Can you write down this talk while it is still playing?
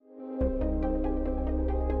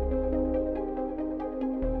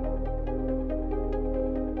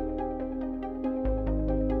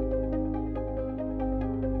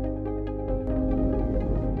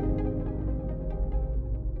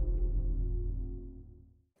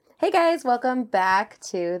Hey guys, welcome back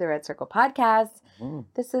to the Red Circle Podcast.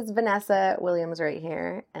 This is Vanessa Williams right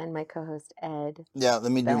here, and my co-host Ed. Yeah,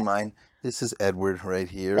 let me do mine. This is Edward right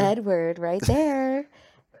here. Edward right there.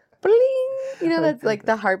 Bling! You know, that's like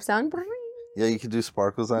the harp sound. Bling. Yeah, you could do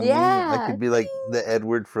sparkles on me. Yeah. I could be like the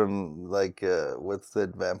Edward from what's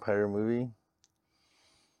that vampire movie?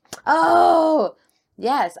 Oh,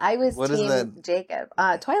 yes, I was What is team that? Jacob.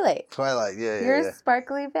 Twilight. Twilight, yeah. You're a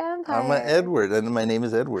sparkly vampire. I'm an Edward, and my name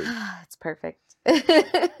is Edward. It's perfect.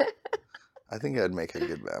 I think I'd make a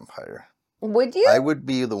good vampire. Would you? I would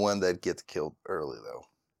be the one that gets killed early, though.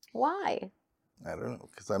 Why? I don't know,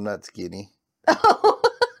 because I'm not skinny. Oh,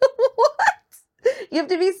 what? You have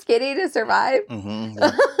to be skinny to survive? Mm-hmm.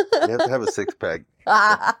 Yeah. You have to have a six-pack.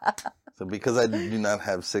 So because I do not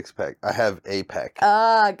have six-pack, I have a pack.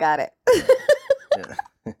 Oh, got it. Yeah.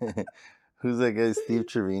 Who's that guy? Steve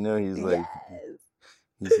Cherino. He's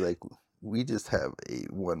like, we just have a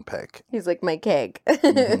one pack. He's like my keg.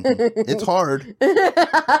 It's hard.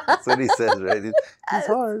 That's what he says, right? It's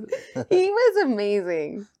hard. He was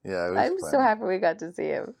amazing. Yeah, it was I'm funny. so happy we got to see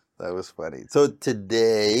him. That was funny. So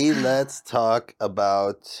today, let's talk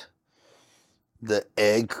about the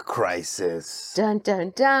egg crisis. Dun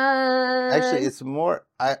dun dun. Actually, it's more.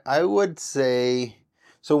 I would say.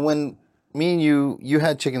 So when me and you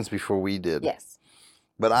had chickens before we did. Yes.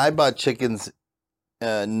 But I bought chickens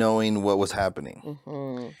knowing what was happening.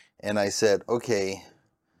 Mm-hmm. And I said, okay,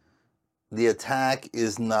 the attack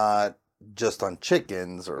is not just on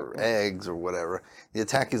chickens or eggs or whatever. The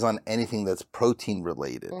attack is on anything that's protein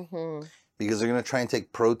related. Mm-hmm. Because they're going to try and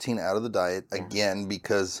take protein out of the diet, again,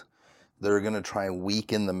 because they're going to try and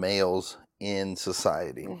weaken the males in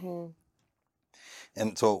society. Mm-hmm.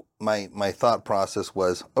 And so my thought process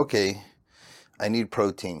was, okay, I need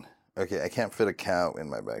protein. Okay, I can't fit a cow in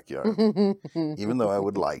my backyard, even though I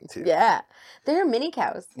would like to. Yeah. They're mini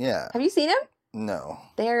cows. Yeah. Have you seen them? No.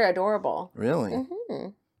 They're adorable. Really? Mm-hmm.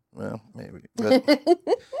 Well, maybe.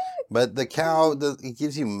 But the cow, it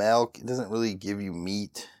gives you milk. It doesn't really give you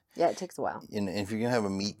meat. Yeah, it takes a while. And if you're going to have a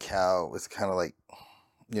meat cow, it's kind of like,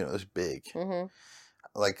 it's big. Mm-hmm.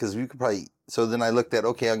 Like, because you could probably, so then I looked at,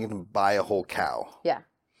 okay, I'm going to buy a whole cow. Yeah.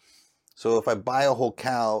 So if I buy a whole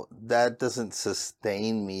cow, that doesn't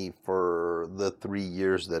sustain me for the 3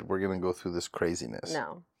 years that we're going to go through this craziness.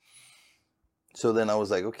 No. So then I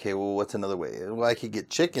was like, okay, well, what's another way? Well, I could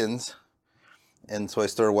get chickens. And so I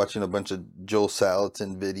started watching a bunch of Joel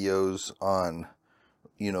Salatin videos on,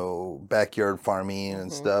 backyard farming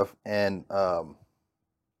and stuff. And I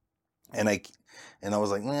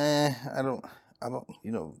was like, I don't,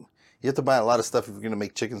 you have to buy a lot of stuff if you're going to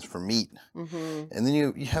make chickens for meat. Mm-hmm. And then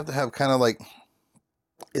you have to have kind of like,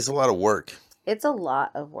 it's a lot of work. It's a lot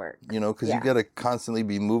of work. Because you got to constantly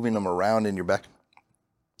be moving them around in your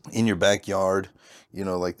backyard.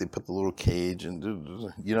 Like they put the little cage and,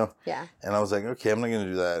 Yeah. And I was like, okay, I'm not going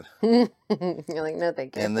to do that. You're like, no,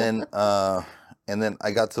 thank you. And then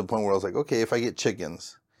I got to the point where I was like, okay, if I get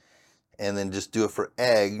chickens and then just do it for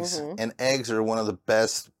eggs, and eggs are one of the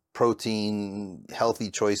best protein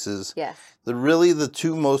healthy choices. Yes. The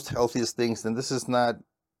two most healthiest things, and this is not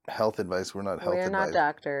health advice. We're not health advice. We're not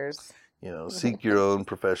doctors. Seek your own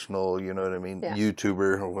professional, you know what I mean? Yeah.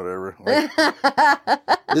 YouTuber or whatever.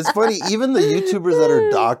 It's funny, even the YouTubers that are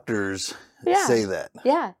doctors say that.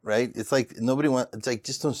 Yeah. Right? It's like it's like,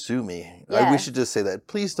 just don't sue me. Yeah. We should just say that.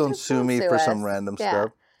 Please don't sue me for some random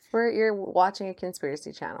stuff. You're watching a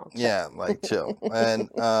conspiracy channel. Chill. Yeah, like chill. And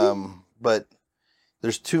but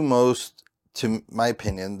there's to my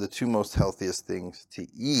opinion, the two most healthiest things to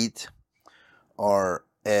eat are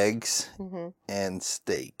eggs and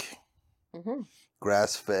steak. Mm-hmm.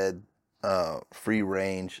 Grass-fed,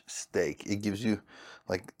 free-range steak. It gives you,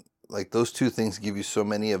 like those two things give you so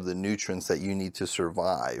many of the nutrients that you need to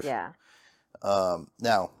survive. Yeah.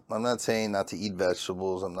 Now, I'm not saying not to eat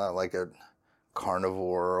vegetables. I'm not like a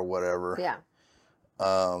carnivore or whatever. Yeah.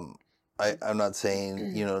 I'm not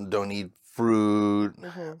saying, don't eat fruit.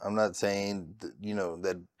 Mm-hmm. I'm not saying,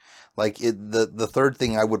 that, the third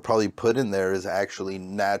thing I would probably put in there is actually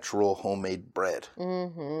natural homemade bread.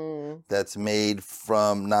 Mm-hmm. That's made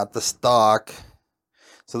from not the stock.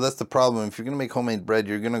 So that's the problem. If you're going to make homemade bread,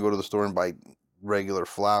 you're going to go to the store and buy regular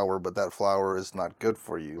flour, but that flour is not good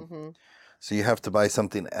for you. Mm-hmm. So you have to buy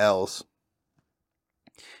something else.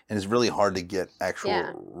 And it's really hard to get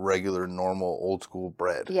actual regular, normal, old school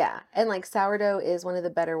bread. Yeah. And sourdough is one of the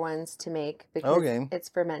better ones to make because it's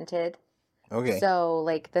fermented. Okay. So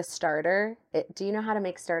the starter, do you know how to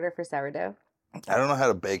make starter for sourdough? I don't know how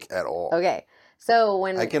to bake at all. Okay. So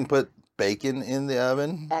when I can put bacon in the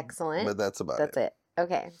oven. Excellent. But that's about it.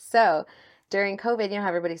 Okay. So during COVID, how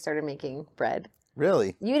everybody started making bread.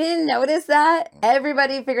 Really? You didn't notice that?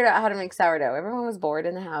 Everybody figured out how to make sourdough. Everyone was bored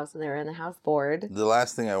in the house, and they were in the house bored. The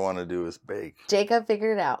last thing I want to do is bake. Jacob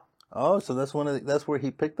figured it out. Oh, so that's where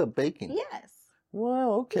he picked up baking. Yes.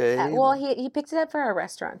 Wow, okay. Yeah. Well, he picked it up for our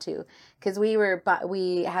restaurant too, because we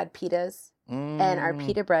had pitas, and our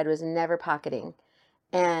pita bread was never pocketing,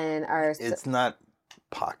 and it's not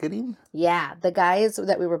pocketing? Yeah, the guys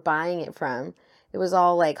that we were buying it from, it was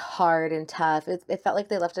all like hard and tough. It felt like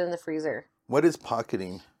they left it in the freezer. What is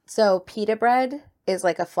pocketing? So pita bread is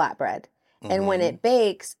like a flatbread, and when it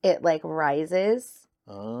bakes, it like rises,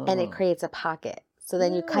 and it creates a pocket. So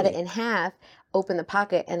then you cut it in half, open the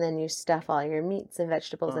pocket, and then you stuff all your meats and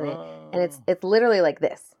vegetables in it, and it's literally like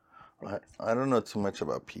this. I don't know too much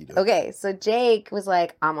about pita. Okay, so Jake was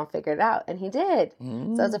like, "I'm gonna figure it out," and he did.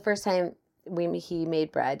 So that was the first time he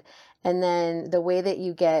made bread. And then the way that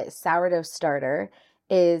you get sourdough starter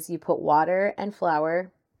is you put water and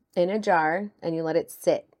flour in a jar and you let it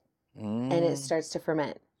sit, and it starts to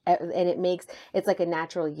ferment, and it's like a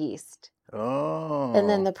natural yeast. Oh. And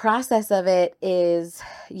then the process of it is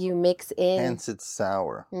you mix in. Hence it's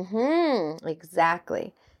sour.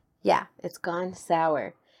 Exactly. Yeah, it's gone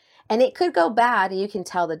sour. And it could go bad. You can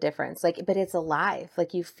tell the difference. But it's alive.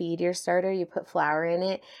 Like you feed your starter, you put flour in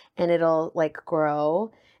it, and it'll like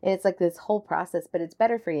grow. And it's like this whole process, but it's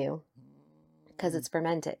better for you because it's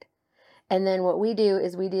fermented. And then what we do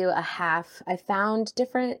is we do a half. I found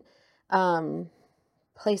different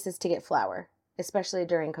places to get flour, especially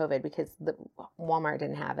during COVID, because the Walmart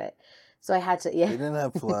didn't have it. So I had to, They didn't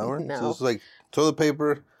have flour? No. So it's like toilet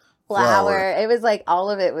paper, flour. It was like all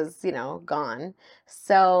of it was, gone.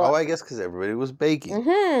 So. Oh, I guess because everybody was baking.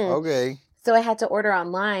 Okay. So I had to order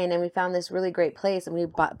online, and we found this really great place, and we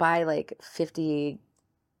buy like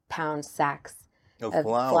 50-pound sacks of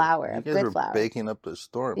flour. You guys were baking up a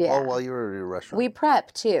storm. Yeah. Oh, while you were at your restaurant. We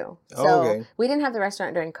prep too. So we didn't have the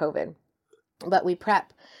restaurant during COVID, but we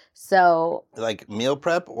prep. So like meal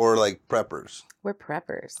prep or like preppers? We're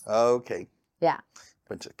preppers. Okay. Yeah.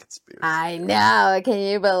 Bunch of conspiracy. I know. Can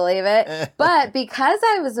you believe it? But because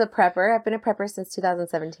I was a prepper, I've been a prepper since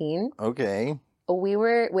 2017. Okay.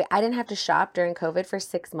 I didn't have to shop during COVID for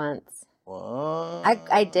 6 months. What?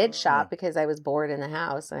 I did shop because I was bored in the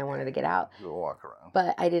house and I wanted to get out. You walk around.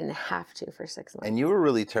 But I didn't have to for 6 months. And you were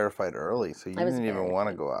really terrified early, so you didn't even want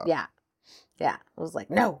to go out. Yeah. Yeah. I was like,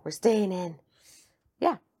 no, we're staying in.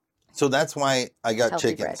 Yeah. So that's why I got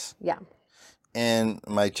Healthy chickens. bread. Yeah. And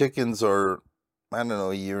my chickens are, I don't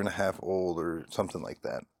know, a year and a half old or something like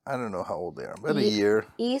that. I don't know how old they are, but a year.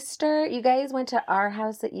 Easter, you guys went to our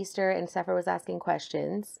house at Easter, and Sephora was asking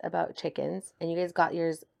questions about chickens, and you guys got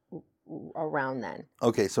yours around then.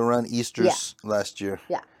 Okay, so around Easter's last year.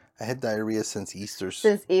 Yeah. I had diarrhea since Easter's.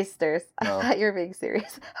 Since Easter's. I thought you were being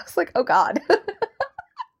serious. I was like, oh, God.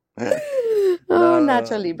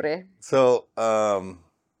 Nacho Libre. So,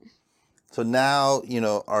 so now,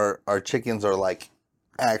 our chickens are like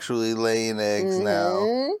actually laying eggs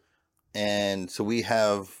now. And so we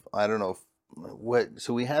have, I don't know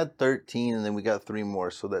so we had 13 and then we got 3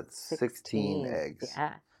 more. So that's 16 eggs.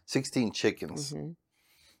 Yeah. 16 chickens.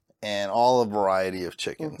 And all a variety of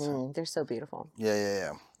chickens. They're so beautiful.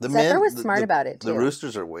 Yeah. Zephyr was smart about it, too. The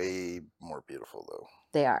roosters are way more beautiful, though.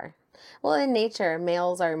 They are. Well, in nature,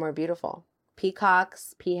 males are more beautiful.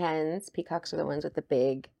 Peacocks, peahens. Peacocks are the ones with the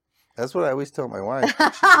big... That's what I always tell my wife.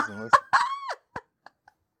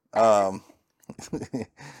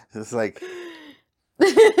 It's like...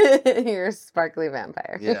 You're a sparkly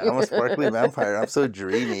vampire. Yeah, I'm a sparkly vampire. I'm so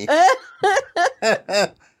dreamy.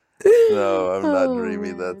 No, I'm not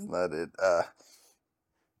dreamy. That's not it.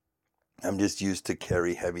 I'm just used to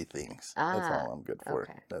carry heavy things. That's all I'm good for.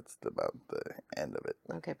 Okay. That's about the end of it.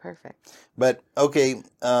 Okay, perfect. But okay,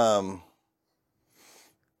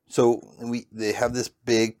 so they have this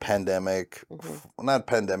big pandemic, not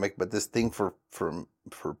pandemic, but this thing for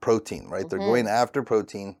protein, right? They're going after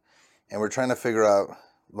protein, and we're trying to figure out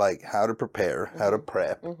like how to prepare, how to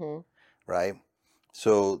prep, right?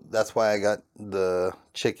 So that's why I got the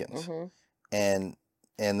chickens, and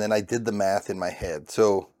then I did the math in my head.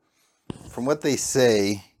 So from what they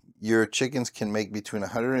say, your chickens can make between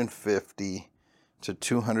 150 to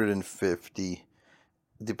 250,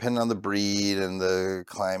 depending on the breed and the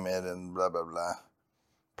climate and blah, blah, blah,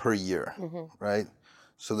 per year, right?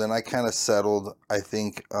 So then I kind of settled, I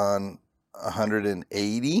think, on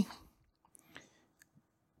 180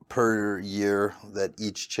 per year that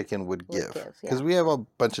each chicken would give. Because we have a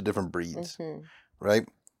bunch of different breeds, right?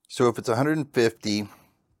 So if it's 150...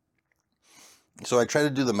 So I tried to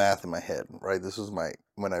do the math in my head, right? This was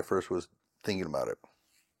when I first was thinking about it.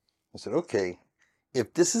 I said, okay,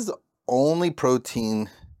 if this is the only protein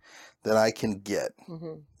that I can get,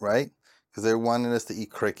 right? Because they're wanting us to eat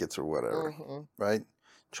crickets or whatever, right?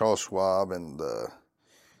 Charles Schwab and the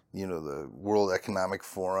World Economic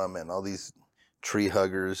Forum and all these tree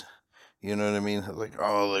huggers, you know what I mean? Like,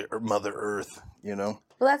 oh, like Mother Earth, you know?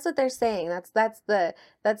 Well, that's what they're saying. That's the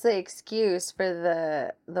excuse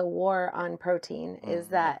for the war on protein is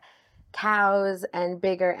that cows and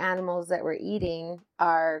bigger animals that we're eating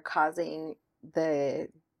are causing the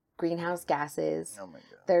greenhouse gases. Oh my God.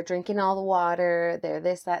 They're drinking all the water. They're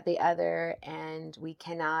this, that, the other, and we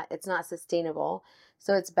cannot. It's not sustainable.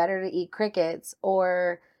 So it's better to eat crickets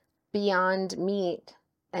or Beyond Meat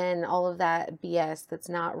and all of that BS that's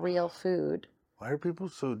not real food. Why are people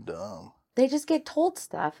so dumb? They just get told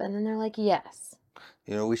stuff and then they're like, yes.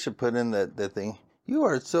 You know, we should put in that thing. You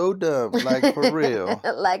are so dumb. Like, for real.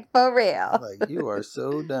 Like, for real. Like, you are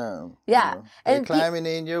so dumb. Yeah. You know? They're climbing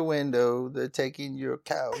in your window. They're taking your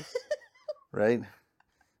cows. Right?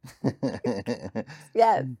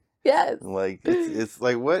 Yes. Yes. Like, it's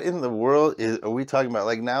like, what in the world are we talking about?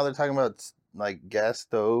 Like, now they're talking about, like, gas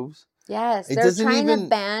stoves. Yes, they're trying to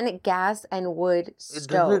ban gas and wood stoves. It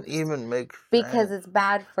doesn't even make sense. Because it's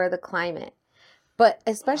bad for the climate. But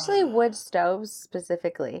especially wood stoves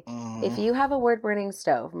specifically. If you have a wood-burning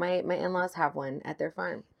stove, my in-laws have one at their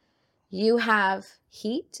farm. You have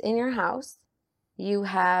heat in your house. You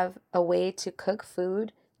have a way to cook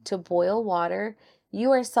food, to boil water.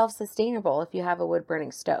 You are self-sustainable if you have a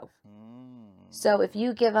wood-burning stove. So if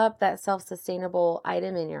you give up that self-sustainable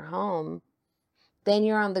item in your home, then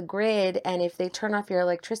you're on the grid, and if they turn off your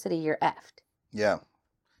electricity, you're effed. Yeah.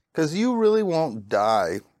 Because you really won't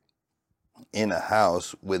die in a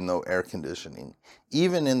house with no air conditioning,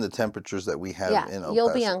 even in the temperatures that we have in El Paso.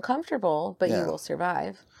 You'll be uncomfortable, but you will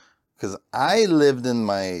survive. Because I lived in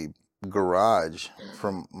my garage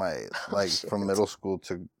from from middle school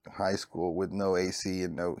to high school with no AC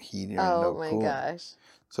and no heating and no cooling. Oh my gosh.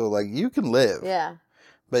 So, like, you can live. Yeah.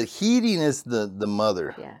 But heating is the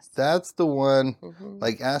mother. Yes. That's the one.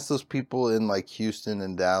 Like, ask those people in, like, Houston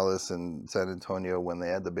and Dallas and San Antonio when they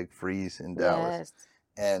had the big freeze in Dallas. Yes.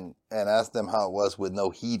 And ask them how it was with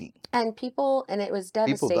no heating. And it was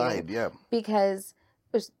devastating. People died, yeah. Because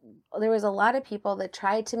there was a lot of people that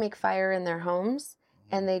tried to make fire in their homes,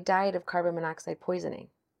 and they died of carbon monoxide poisoning.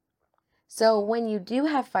 So when you do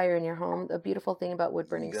have fire in your home, the beautiful thing about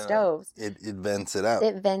wood-burning stoves... It vents it out.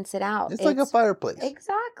 It vents it out. It's like a fireplace.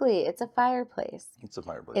 Exactly. It's a fireplace. It's a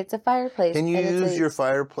fireplace. It's a fireplace. Can you use your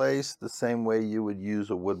fireplace the same way you would use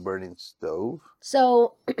a wood-burning stove?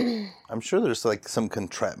 So... I'm sure there's, like, some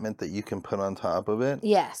contraption that you can put on top of it.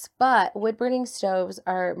 Yes, but wood-burning stoves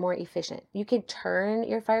are more efficient. You could turn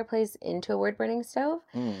your fireplace into a wood-burning stove,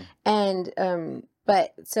 and...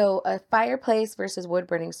 But so a fireplace versus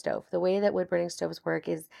wood-burning stove, the way that wood-burning stoves work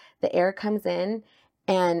is the air comes in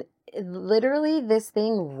and literally this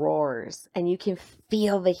thing roars and you can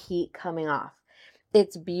feel the heat coming off.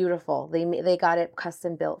 It's beautiful. They got it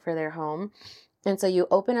custom built for their home. And so you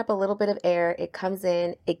open up a little bit of air, it comes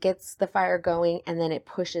in, it gets the fire going, and then it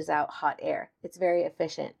pushes out hot air. It's very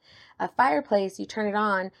efficient. A fireplace, you turn it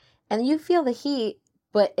on and you feel the heat,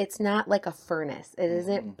 but it's not like a furnace. It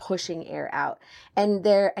isn't pushing air out. And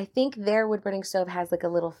I think their wood-burning stove has like a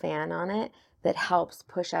little fan on it that helps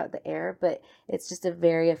push out the air, but it's just a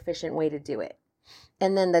very efficient way to do it.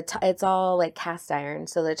 And then it's all like cast iron.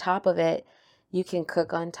 So the top of it, you can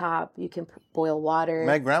cook on top. You can boil water.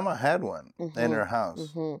 My grandma had one in her house.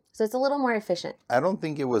 So it's a little more efficient. I don't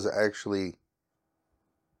think it was actually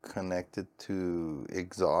connected to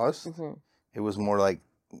exhaust. It was more like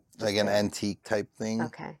an antique type thing.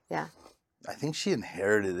 Okay, yeah. I think she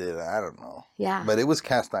inherited it. I don't know. Yeah. But it was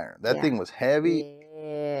cast iron. That thing was heavy.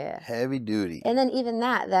 Yeah. Heavy duty. And then even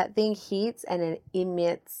that thing heats and it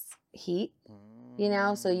emits heat. You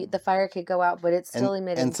know, so the fire could go out, but it's still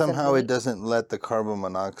emitting. And somehow it doesn't let the carbon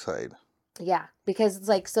monoxide. Yeah, because it's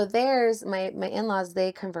like, so theirs, my in-laws,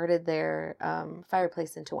 they converted their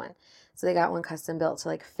fireplace into one. So they got one custom built to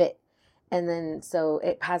like fit. And then, so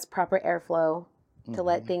it has proper airflow to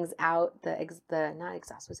let things out, not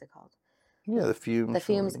exhaust, what's it called? Yeah, the fumes. The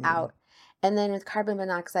fumes out. And then with carbon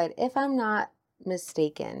monoxide, if I'm not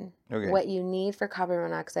mistaken, what you need for carbon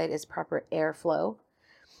monoxide is proper airflow.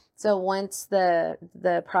 So once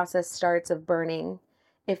the process starts of burning,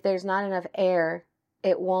 if there's not enough air,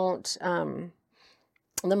 it won't, the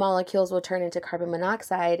molecules will turn into carbon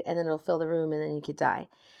monoxide and then it'll fill the room and then you could die.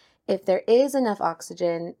 If there is enough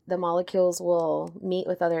oxygen, the molecules will meet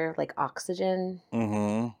with other, like, oxygen.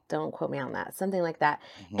 Don't quote me on that. Something like that.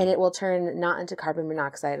 And it will turn not into carbon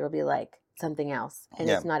monoxide. It'll be like something else, and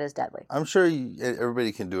Yeah. it's not as deadly. I'm sure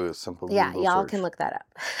everybody can do a simple Yeah, Google y'all search. can look that up.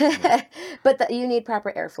 Yeah. But you need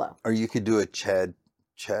proper airflow. Or you could do a Chad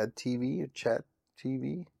TV, or Chat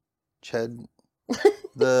TV, Chad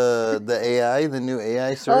the AI, the new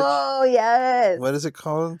AI search. Oh, yes. What is it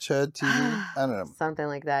called? Chad TV? I don't know. Something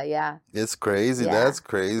like that, yeah. It's crazy. Yeah. That's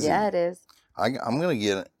crazy. Yeah, it is. I'm gonna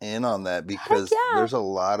get in on that because yeah. there's a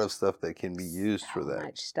lot of stuff that can be used for that.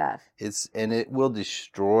 Much stuff. And it will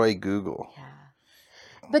destroy Google.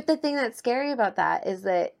 Yeah. But the thing that's scary about that is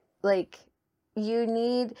that, like, you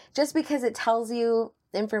need, just because it tells you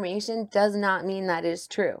information does not mean that is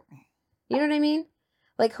true. You know what I mean?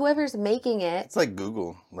 Like, whoever's making it. It's like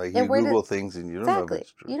Google. Like, and you Google things and you don't know if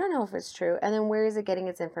it's true. You don't know if it's true. And then where is it getting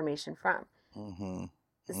its information from? Mm-hmm.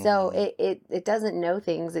 So it doesn't know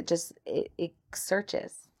things. It just, it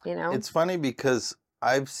searches, you know? It's funny because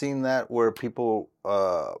I've seen that where people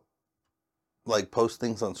like post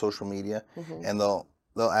things on social media, and they'll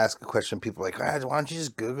ask a question. People are like, why don't you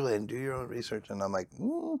just Google it and do your own research? And I'm like,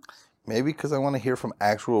 maybe because I want to hear from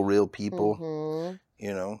actual real people.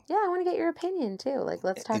 You know? Yeah, I want to get your opinion too. Like,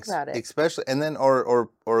 let's talk about it. Especially, and then or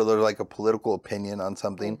they're like a political opinion on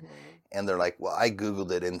something, and they're like, well, I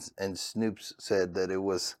Googled it, and Snoops said that it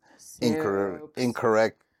was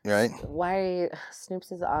incorrect, right? Why are you?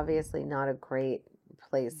 Snoops is obviously not a great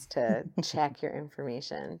place to check your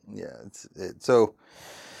information. Yeah, so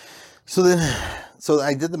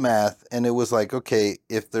I did the math, and it was like, okay,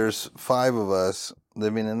 if there's 5 of us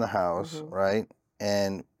living in the house, right?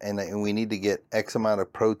 And we need to get X amount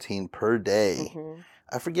of protein per day.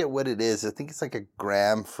 I forget what it is. I think it's like a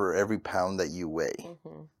gram for every pound that you weigh.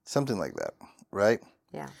 Something like that, right?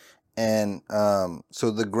 Yeah. And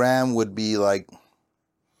so the gram would be like,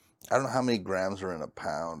 I don't know how many grams are in a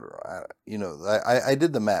pound, or I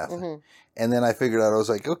did the math. And then I figured out, I was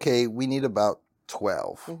like, okay, we need about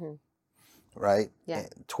 12. Right? Yeah.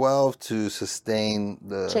 12 to sustain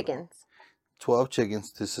the chickens. 12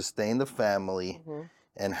 chickens to sustain the family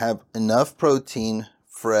and have enough protein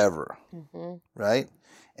forever. Right?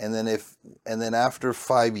 And then after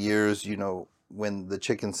 5 years, when the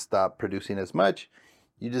chickens stop producing as much,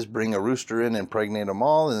 you just bring a rooster in and impregnate them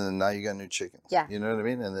all, and then now you got new chickens. Yeah. You know what I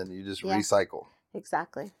mean? And then you just recycle.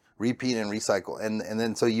 Exactly. Repeat and recycle. And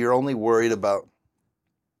then so you're only worried about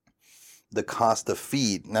the cost of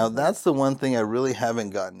feed. Now, that's the one thing I really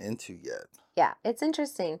haven't gotten into yet. Yeah, it's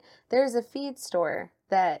interesting. There's a feed store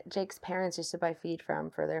that Jake's parents used to buy feed from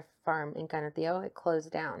for their farm in Canateo. It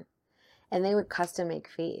closed down. And they would custom make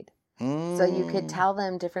feed. So you could tell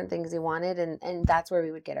them different things you wanted, and that's where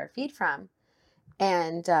we would get our feed from.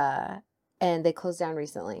 And they closed down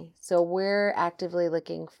recently. So we're actively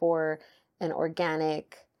looking for an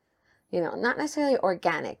organic, not necessarily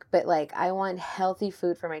organic, but like, I want healthy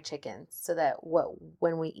food for my chickens so that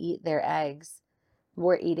when we eat their eggs,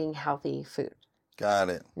 we're eating healthy food. Got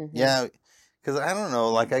it. Yeah, because I don't know,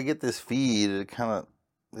 like, I get this feed,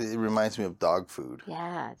 it reminds me of dog food.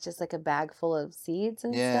 Yeah, it's just like a bag full of seeds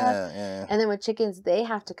and stuff. Yeah. And then with chickens, they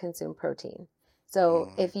have to consume protein.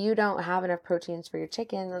 So if you don't have enough proteins for your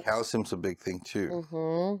chicken, calcium's a big thing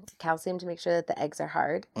too. Calcium to make sure that the eggs are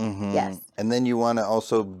hard. Yes. And then you want to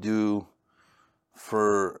also do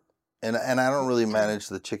and I don't really manage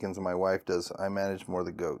the chickens. My wife does. I manage more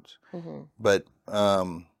the goats. But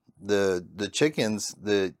the chickens,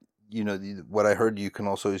 what I heard you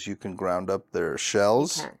can ground up their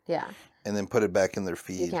shells. You can, yeah. And then put it back in their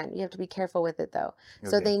feed. You can. You have to be careful with it, though.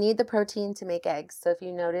 Okay. So they need the protein to make eggs. So if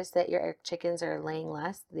you notice that your chickens are laying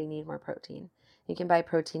less, they need more protein. You can buy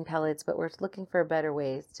protein pellets, but we're looking for better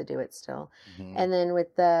ways to do it still. And then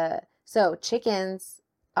so chickens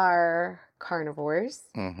are carnivores.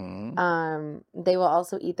 They will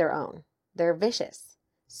also eat their own. They're vicious.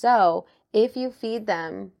 So if you feed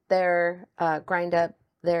them grind up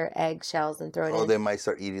their egg shells and throw it in. Oh, they might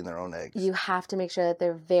start eating their own eggs. You have to make sure that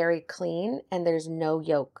they're very clean and there's no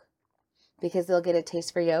yolk, because they'll get a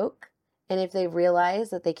taste for yolk. And if they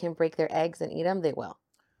realize that they can break their eggs and eat them, they will.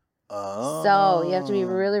 Oh. So you have to be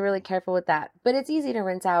really, really careful with that. But it's easy to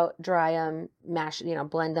rinse out, dry them, mash,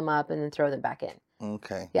 blend them up, and then throw them back in.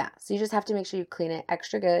 Okay. Yeah. So you just have to make sure you clean it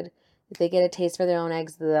extra good. If they get a taste for their own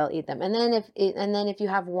eggs, they'll eat them. And then if you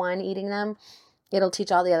have one eating them, it'll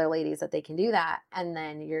teach all the other ladies that they can do that. And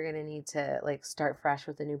then you're going to need to start fresh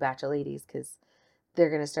with a new batch of ladies, because they're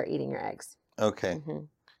going to start eating your eggs. Okay.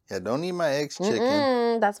 Yeah, don't eat my eggs,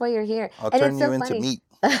 chicken. That's why you're here. I'll turn you into meat.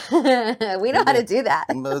 We know how to do that.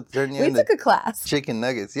 We took a class. Chicken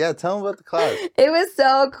nuggets. Yeah, tell them about the class. It was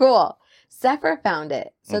so cool. Sephra found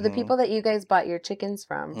it. So the people that you guys bought your chickens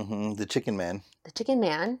from. The chicken man. The chicken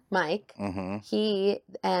man, Mike. He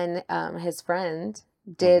and his friend,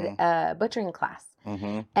 did Mhm. a butchering class.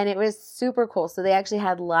 Mhm. And it was super cool. So they actually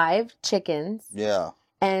had live chickens. Yeah.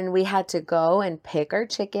 And we had to go and pick our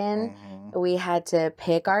chicken. Mhm. We had to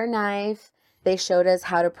pick our knife. They showed us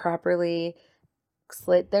how to properly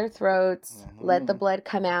slit their throats, let the Mhm. blood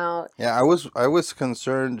come out. Yeah, I was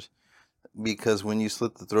concerned because when you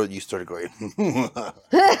slit the throat, you started going.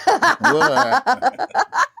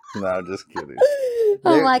 No, just kidding.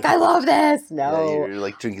 I'm They, like, I love this. yeah, No. you're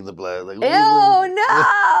like drinking the blood, like. Ew, no.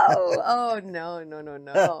 Oh, no, no, no,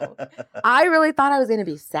 no. I really thought I was going to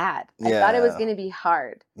be sad. I thought it was Yeah, going to be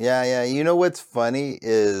hard. yeah, yeah. You know what's funny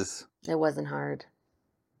is It wasn't hard.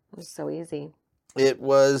 It was so easy. it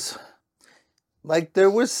was like there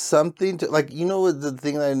was something to like. You know what the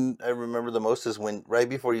thing I remember the most is when right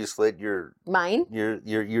before you slit Mine? you're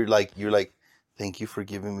like. Thank you for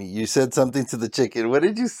giving me. You said something to the chicken. What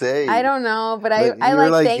did you say? I don't know, but Like I you're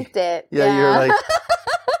like like, thanked it. yeah, you're Yeah. like,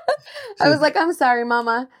 I was like, I'm sorry,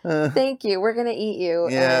 Mama. uh, Thank you. We're gonna eat you.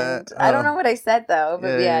 yeah, And I don't know what I said though,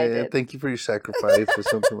 but yeah, I yeah. did. Thank you for your sacrifice or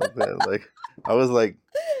something like that. Like, I was like,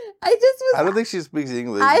 I just I was don't think she speaks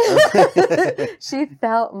English. she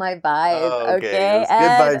felt my vibe, Oh, okay. It okay? was good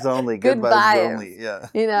And vibes only. Good good vibes vibes, only. Yeah.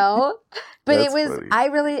 you know? But it That's was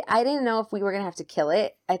funny. I didn't know if we were gonna have to kill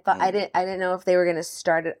it. I thought I didn't know if they were gonna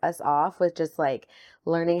start us off with just like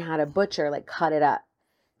learning how to butcher, like cut it up.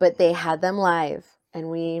 But they had them live and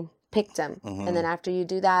we picked them. And then after you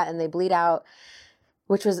do that and they bleed out,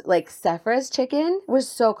 which was like Sephra's chicken was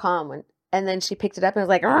so calm and then she picked it up and was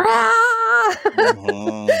like, rah!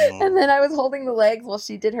 And then I was holding the legs while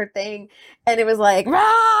she did her thing and it was like,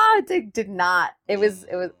 rah! It did not. It was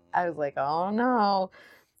I was like, oh no.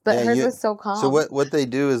 But Yeah, hers was so calm. so what they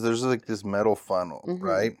do is there's like this metal funnel,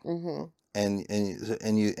 right? Mm-hmm. And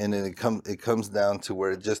then it comes down to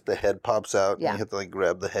where just the head pops out. Yeah. And you have to like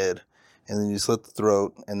grab the head, and then you slit the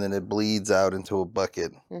throat, and then it bleeds out into a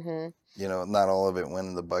bucket. Mm-hmm. You know, not all of it went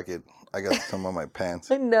in the bucket. I got some on my pants,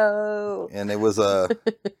 No. and it was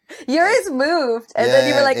Yours moved, and then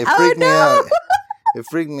you were like, it "Oh freaked me out. no!" It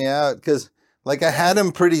freaked me out because like I had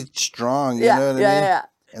him pretty strong. You know what I mean? Yeah.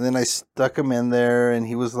 And then I stuck him in there, and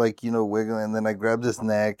he was like, you know, wiggling. And then I grabbed his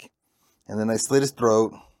neck, and then I slit his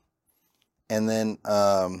throat, and then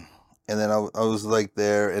I was like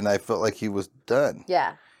there, and I felt like he was done.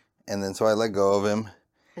 Yeah. And then so I let go of him,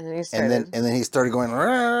 And then you started. and then he started going,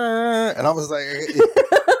 "Rrrr," and I was like,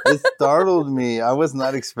 it startled me. I was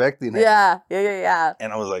not expecting it. Yeah.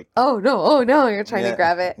 And I was like, oh no! You're trying to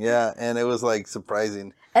grab it. Yeah, and it was like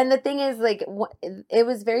surprising. And the thing is, like, it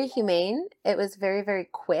was very humane. It was very, very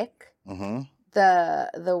quick. Mm-hmm.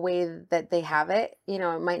 The way that they have it, you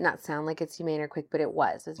know, it might not sound like it's humane or quick, but it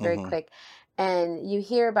was. It's very quick. And you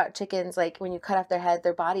hear about chickens, like when you cut off their head,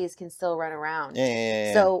 their bodies can still run around.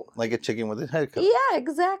 Yeah. So like a chicken with its head cut. Yeah,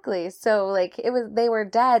 exactly. So like they were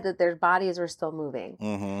dead, that their bodies were still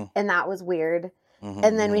moving, and that was weird.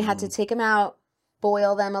 And then we had to take them out,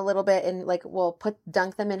 boil them a little bit, and like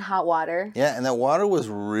dunk them in hot water. Yeah, and that water was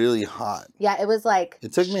really hot. Yeah, it was like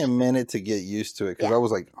it took me a minute to get used to it because I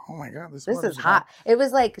was like, oh my god, this is hot. It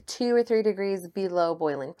was like 2 or 3 degrees below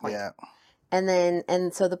boiling point. Yeah.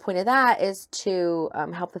 And so the point of that is to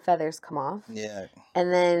help the feathers come off. Yeah.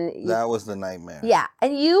 And then that was the nightmare. Yeah,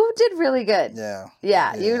 and you did really good.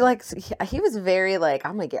 Yeah. You like he was very like,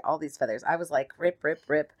 I'm gonna get all these feathers. I was like, rip.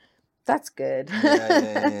 That's good.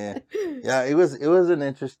 Yeah, it was an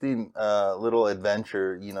interesting little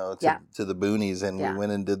adventure, you know, to the boonies, and we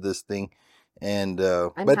went and did this thing, and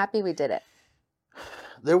I'm happy we did it.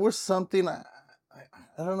 There was something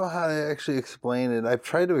I don't know how to actually explain it. I've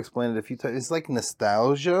tried to explain it a few times. It's like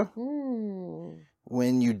nostalgia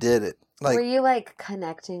when you did it. Like, were you like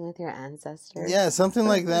connecting with your ancestors? Yeah, something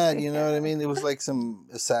like that. You know what I mean? It was like some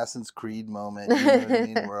Assassin's Creed moment. You know what I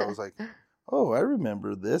mean? Where I was like, oh, I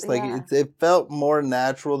remember this. Like it felt more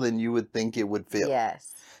natural than you would think it would feel.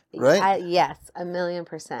 Yes. Right? Yes,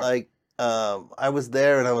 1,000,000%. Like I was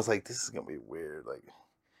there and I was like, this is gonna be weird. Like,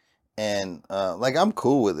 and like I'm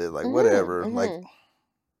cool with it. Like whatever. Like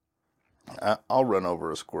I'll run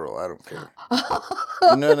over a squirrel. I don't care.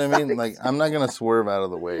 You know what I mean? Like I'm not gonna swerve out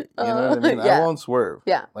of the way. You know what I mean? I won't swerve.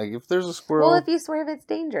 Yeah. Like if there's a squirrel. Well, if you swerve, it's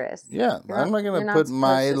dangerous. Yeah, I'm not gonna put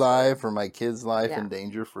my life or my kid's life in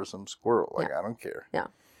danger for some squirrel. Like I don't care. Yeah.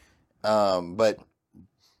 But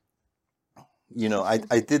you know, I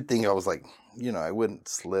did think I was like, you know, I wouldn't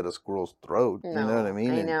slit a squirrel's throat. No, you know what I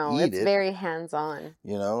mean? I know. And eat it's very hands-on.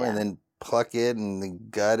 You know, and then pluck it and then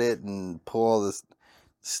gut it and pull all this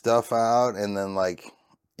stuff out, and then like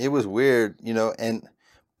it was weird, you know,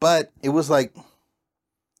 but it was like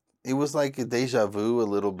a deja vu a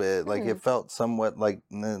little bit. Like it felt somewhat like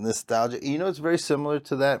nostalgia. You know, it's very similar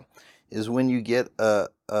to that. is when you get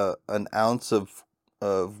an ounce of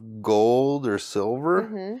gold or silver,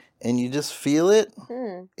 Mm-hmm. and you just feel it.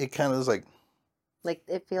 Hmm. It kind of is like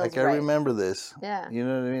It feels I right. remember this. Yeah. You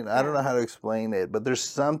know what I mean? I don't know how to explain it, but there's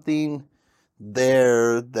something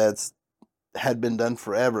there that's had been done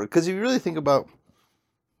forever. Because if you really think about,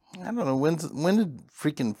 I don't know, when did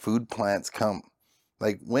freaking food plants come?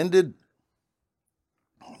 Like when did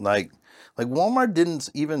like Walmart didn't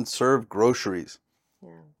even serve groceries. Yeah.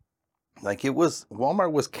 Like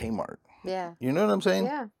Walmart was Kmart. Yeah. You know what I'm saying?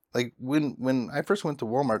 Yeah. Like when I first went to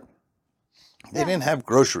Walmart, they Yeah. didn't have My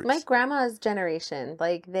groceries. grandma's generation,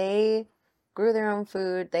 like they grew their own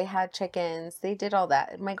food. They had chickens. They did all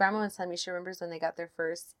that. My grandma was telling me she remembers when they got their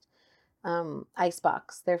first ice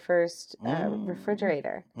box, their first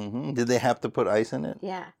refrigerator. Mm-hmm. Did they have to put ice in it?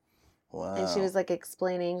 Yeah. Wow. And she was like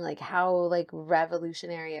explaining like how like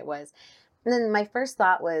revolutionary it was. And then my first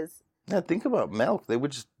thought was, Yeah, think about milk. They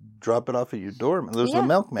would just drop it off at your door. There was a yeah,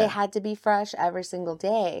 milkman. it had to be fresh every single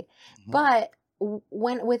day. Mhm. But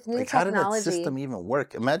when with new Like, how did that technology, system even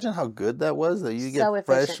work? Imagine how good that was, that you get so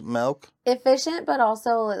fresh efficient. milk. Efficient, but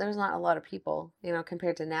also there's not a lot of people, you know,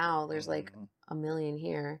 compared to now. There's like Mhm. a million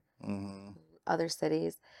here, Mhm. other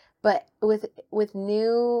cities. But with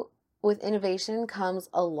innovation comes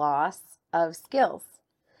a loss of skills.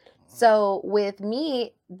 So with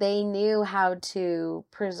meat, they knew how to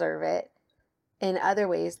preserve it in other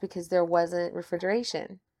ways because there wasn't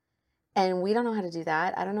refrigeration. And we don't know how to do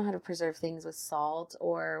that. I don't know how to preserve things with salt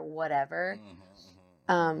or whatever.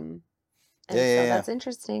 Um, and so Yeah. that's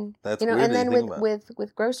interesting. That's You know, weird and that you then think about.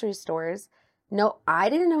 with grocery stores, no, I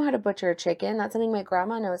didn't know how to butcher a chicken. That's something my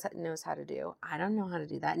grandma knows how to do. I don't know how to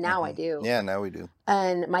do that. Now I do. Yeah, now we do.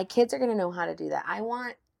 And my kids are going to know how to do that. I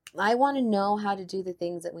want to know how to do the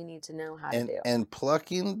things that we need to know how to do. And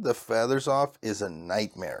plucking the feathers off is a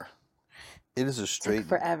nightmare. It is a straight Took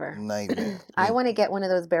forever. nightmare. I want to get one of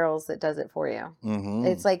those barrels that does it for you. Mm-hmm.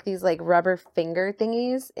 It's like these like rubber finger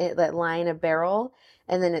thingies that line a barrel,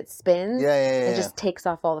 and then it spins. Yeah. And just takes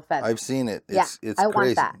off all the feathers. I've seen it. Yeah, It's I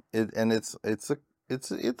crazy. want that.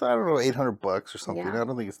 It's I don't know, $800 or something. Yeah. I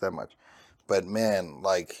don't think it's that much. But man,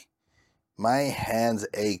 like my hands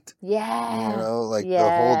ached. Yeah. You know, like the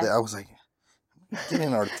Yeah. whole day. I was like,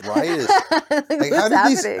 getting arthritis. Like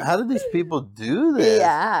What's how did these people do this?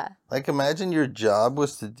 Yeah. Like imagine your job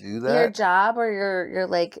was to do that. Your job or your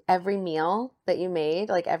like every meal that you made,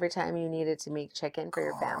 like every time you needed to make chicken for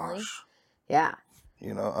your family. Gosh. Yeah.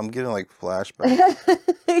 You know, I'm getting like flashbacks.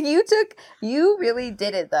 You really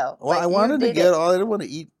did it though. Well, like, I wanted to did get it. all. I didn't want to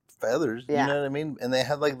eat feathers. Yeah. You know what I mean? And they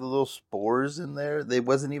had like the little spores in there. They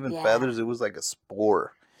wasn't even Yeah. feathers. It was like a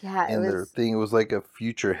spore Yeah, in their thing. It was like a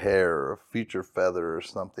future hair or a future feather or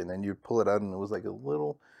something. And you'd pull it out, and it was like a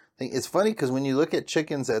little thing. It's funny because when you look at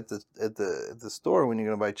chickens at the store when you're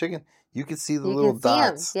gonna buy chicken, you can see the You little can see 'em,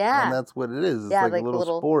 dots. yeah. And that's what it is. It's Yeah, like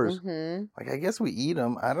little spores. Mm-hmm. Like I guess we eat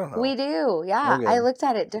them. I don't know. We do, yeah. Okay. I looked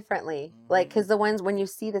at it differently, like because the ones when you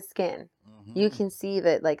see the skin, you can see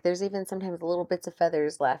that like there's even sometimes little bits of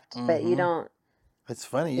feathers left, but you don't. It's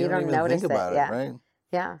funny. You You don't don't even notice think about it, it, yeah. right?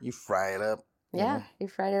 Yeah. You fry it up. Yeah, you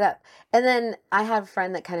fried it up. And then I have a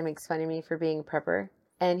friend that kind of makes fun of me for being a prepper.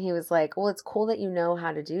 And he was like, well, it's cool that you know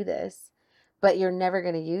how to do this, but you're never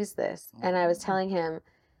going to use this. And I was telling him,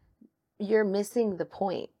 you're missing the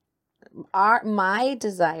point. My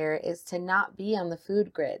desire is to not be on the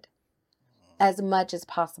food grid as much as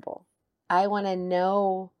possible. I want to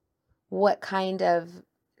know what kind of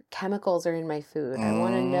chemicals are in my food. I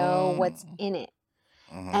want to know what's in it.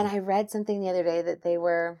 And I read something the other day that they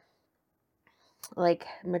were like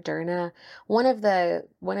Moderna, one of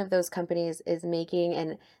those companies is making,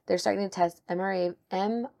 and they're starting to test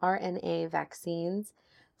mRNA vaccines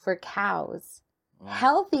for cows,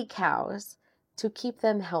 healthy cows, to keep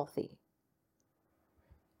them healthy.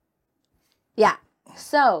 Yeah.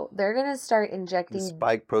 So they're gonna start injecting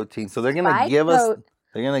spike protein. So they're gonna give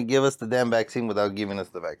us the damn vaccine without giving us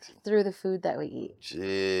the vaccine through the food that we eat.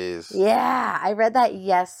 Jeez. Yeah, I read that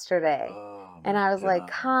yesterday. And I was God. like,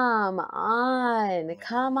 come on.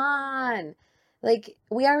 Like,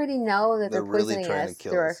 we already know that they're really poisoning trying to us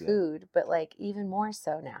kill through our us, yeah. food, but like even more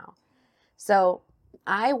so now. So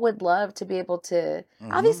I would love to be able to,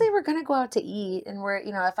 obviously we're going to go out to eat, and we're,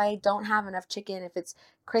 you know, if I don't have enough chicken, if it's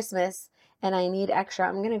Christmas and I need extra,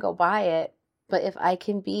 I'm going to go buy it. But if I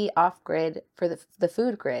can be off grid for the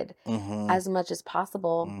food grid as much as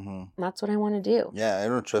possible, that's what I want to do. Yeah, I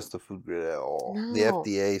don't trust the food grid at all. No. The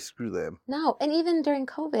FDA, screw them. No, and even during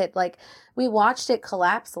COVID, like we watched it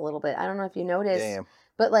collapse a little bit. I don't know if you noticed,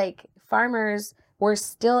 but like farmers were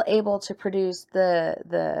still able to produce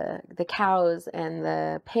the cows and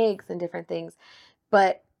the pigs and different things,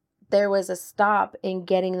 but there was a stop in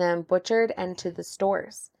getting them butchered and to the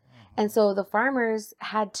stores. And so the farmers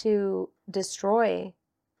had to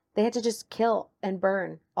they had to just kill and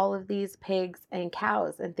burn all of these pigs and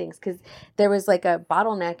cows and things because there was like a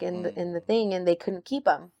bottleneck in the thing, and they couldn't keep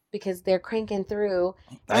them because they're cranking through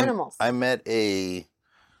animals. I met a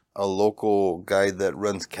local guy that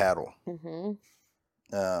runs cattle. Mm-hmm.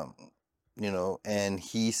 You know, and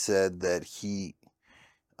he said that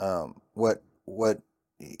what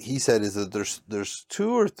he said is that there's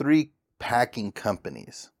 2 or 3 packing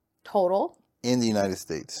companies Total in the United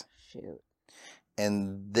States. Shoot.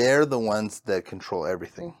 And they're the ones that control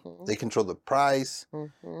everything. Mm-hmm. They control the price.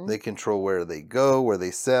 Mm-hmm. They control where they go, where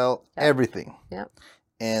they sell, everything. Yep.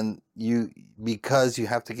 And because you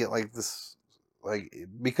have to get like this,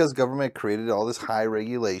 because government created all this high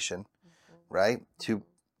regulation, right,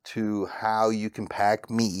 to how you can pack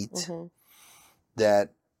meat,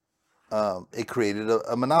 that it created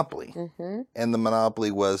a monopoly. And the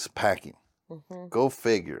monopoly was packing. Go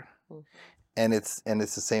figure. And it's the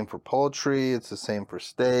same for poultry. It's the same for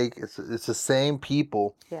steak. It's the same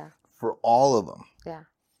people for all of them. Yeah.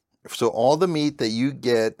 So all the meat that you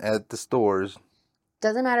get at the stores,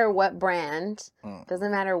 doesn't matter what brand,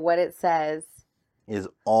 doesn't matter what it says, is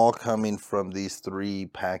all coming from these 3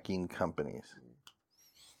 packing companies.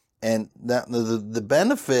 And that the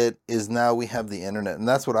benefit is now we have the internet, and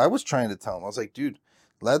that's what I was trying to tell him. I was like, dude,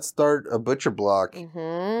 let's start a butcher block. You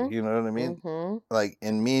know what I mean? Like,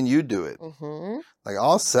 and me and you do it. Like,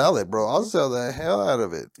 I'll sell it, bro. I'll sell the hell out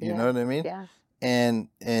of it. You know what I mean? Yeah.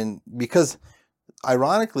 And because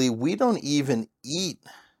ironically, we don't even eat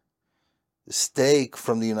steak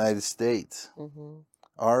from the United States.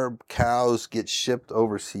 Our cows get shipped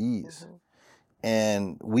overseas.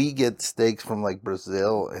 And we get steaks from like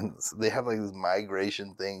Brazil, and they have like this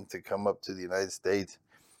migration thing to come up to the United States.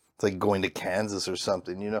 It's like going to Kansas or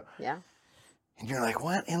something, you know? Yeah. And you're like,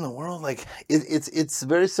 what in the world? Like, it's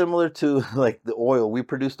very similar to like the oil. We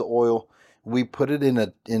produce the oil, we put it in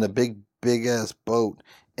a big ass boat,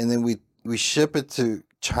 and then we ship it to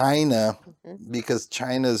China because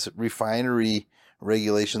China's refinery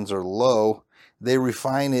regulations are low. They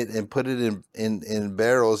refine it and put it in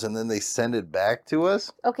barrels, and then they send it back to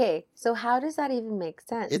us. Okay, so how does that even make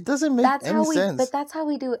sense? It doesn't make any sense. But that's how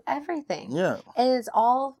we do everything. Yeah. And it's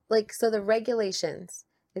all like, so the regulations,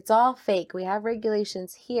 it's all fake. We have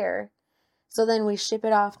regulations here. So then we ship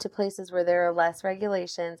it off to places where there are less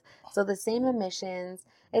regulations. So the same emissions,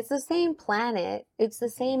 it's the same planet, it's the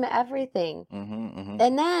same everything.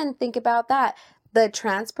 And then think about that. The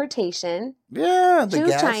transportation to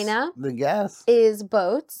China is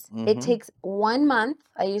boats. It takes 1 month.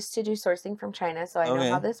 I used to do sourcing from China, so I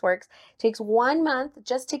know how this works. It takes 1 month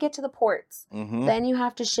just to get to the ports. Then you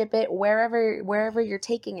have to ship it wherever you're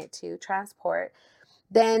taking it to, transport.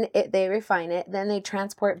 Then they refine it. Then they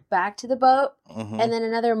transport back to the boat. And then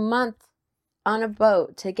another month on a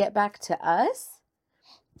boat to get back to us.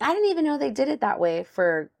 I didn't even know they did it that way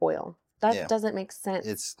for oil. That doesn't make sense.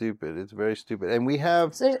 It's stupid. It's very stupid. And we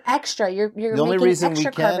have... So there's extra. You're the only making reason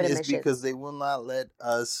extra we can carbon is emissions. because they will not let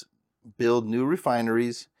us build new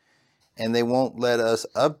refineries, and they won't let us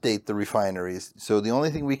update the refineries. So the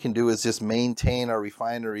only thing we can do is just maintain our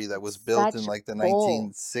refinery that was built in like the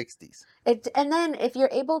 1960s. And then if you're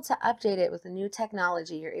able to update it with a new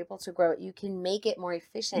technology, you're able to grow it. You can make it more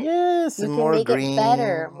efficient. Yes, you and can more make green, it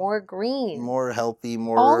better, more green, more healthy,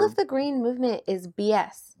 more... All of the green movement is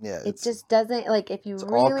BS. Yeah, it just doesn't, like, if you it's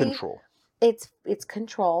really... all control. It's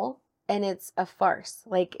control, and it's a farce.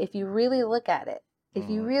 Like, if you really look at it, if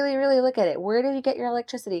you really, really look at it, where do you get your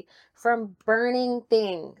electricity? From burning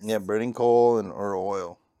things. Yeah, burning coal or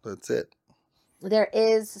oil. That's it. There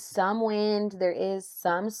is some wind, there is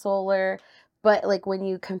some solar, but like when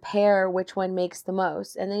you compare which one makes the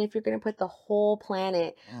most, and then if you're going to put the whole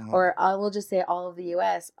planet, or I will just say all of the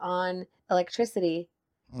U.S. on electricity,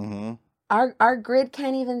 our grid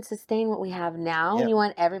can't even sustain what we have now. Yep. You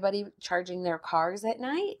want everybody charging their cars at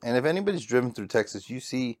night? And if anybody's driven through Texas, you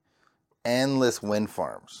see endless wind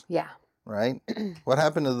farms. Yeah. Right? What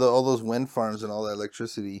happened to all those wind farms and all that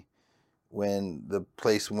electricity when the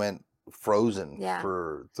place went frozen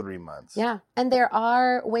for 3 months? Yeah. And there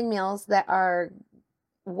are windmills that are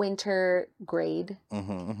winter grade.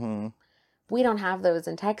 We don't have those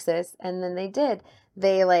in Texas. And then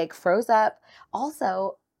they like froze up.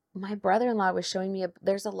 Also, my brother-in-law was showing me,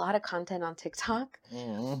 there's a lot of content on TikTok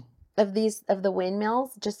of the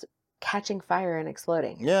windmills just catching fire and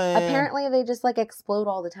exploding. Apparently they just like explode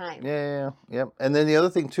all the time. Yep. And then the other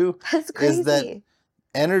thing too That's crazy. is that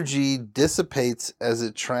energy dissipates as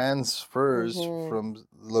it transfers from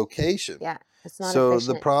location. Yeah, it's not So the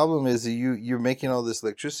efficient. problem is that you're making all this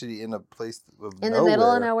electricity in a place of In the nowhere.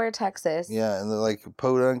 middle of nowhere, Texas. Yeah, in like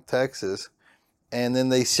Podunk, Texas, and then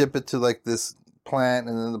they ship it to like this plant,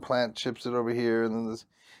 and then the plant ships it over here, and then this,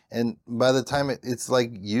 and by the time it's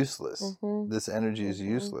like useless. This energy is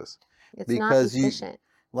useless It's not because efficient.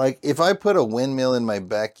 like if I put a windmill in my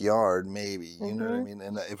backyard, maybe, you know what I mean,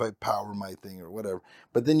 and if I power my thing or whatever,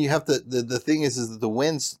 but then you have to. The thing is that the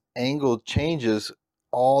wind's angle changes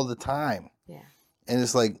all the time. Yeah. And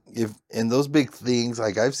it's like and those big things,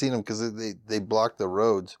 like I've seen them because they block the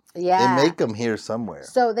roads. Yeah. They make them here somewhere.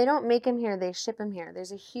 So they don't make them here; they ship them here.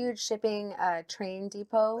 There's a huge shipping train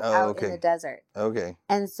depot out in the desert. Okay.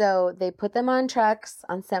 And so they put them on trucks,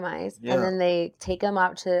 on semis, and then they take them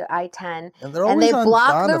out to I-10, and they're always they on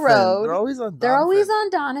block Donovan. the road. They're always on Donovan. They're always on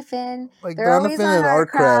Donovan. Like they're Donovan always on and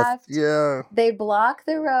Artcraft. Yeah. They block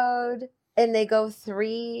the road. And they go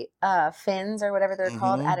 3 fins or whatever they're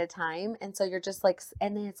called at a time. And so you're just like,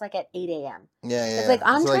 and then it's like at 8 a.m. Yeah. It's like,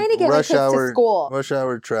 I'm trying to get my kids to school. Rush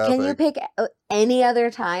hour traffic. Can you pick any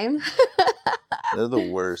other time? They're the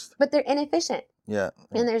worst. But they're inefficient. Yeah.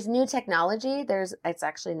 And there's new technology. It's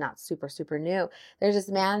actually not super, super new. There's this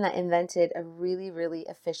man that invented a really, really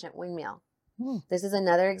efficient windmill. This is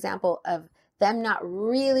another example of them not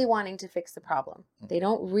really wanting to fix the problem. They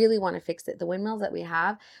don't really want to fix it. The windmills that we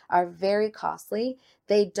have are very costly.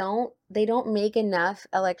 They don't make enough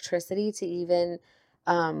electricity to even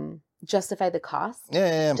justify the cost.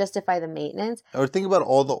 Yeah. Justify the maintenance. Or think about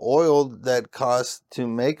all the oil that costs to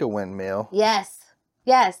make a windmill. Yes,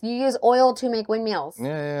 you use oil to make windmills.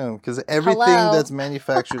 Yeah, because everything that's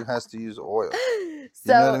manufactured has to use oil.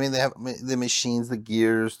 So, you know what I mean? They have the machines, the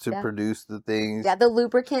gears to produce the things. Yeah, the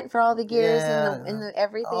lubricant for all the gears and the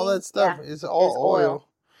everything. All that stuff is all oil.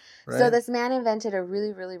 Right? So this man invented a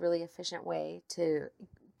really, really, really efficient way to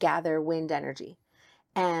gather wind energy.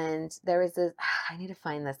 And there was this, I need to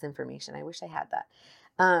find this information. I wish I had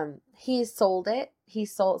that. He sold it.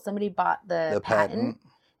 Somebody bought the patent.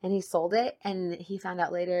 And he sold it, and he found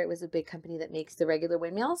out later it was a big company that makes the regular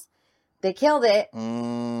windmills. They killed it,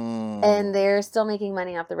 and they're still making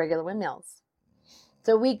money off the regular windmills.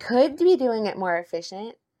 So we could be doing it more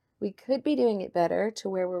efficient. We could be doing it better to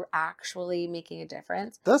where we're actually making a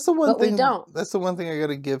difference. That's the one thing. We don't. That's the one thing I got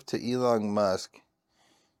to give to Elon Musk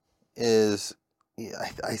is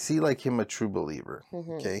I see like him a true believer.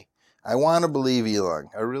 Okay, I want to believe Elon.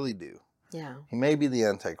 I really do. Yeah. He may be the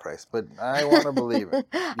Antichrist, but I want to believe it.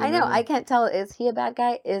 I know. I can't tell. Is he a bad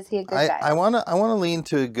guy? Is he a good guy? I want to lean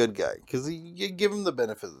to a good guy because you give him the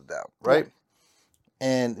benefit of the doubt, right?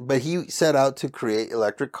 Yeah. But he set out to create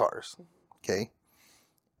electric cars, okay?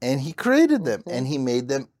 And he created them, and he made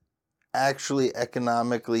them actually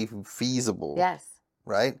economically feasible. Yes.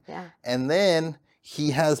 Right? Yeah. And then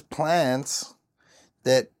he has plants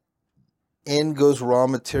that in goes raw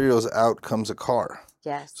materials, out comes a car.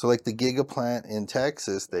 Yes. So like the Giga plant in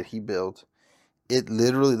Texas that he built, it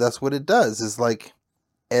literally, that's what it does. Is like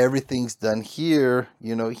everything's done here.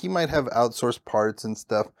 You know, he might have outsourced parts and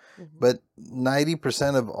stuff, but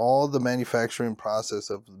 90% of all the manufacturing process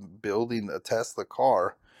of building a Tesla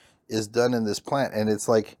car is done in this plant. And it's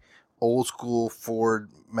like old school Ford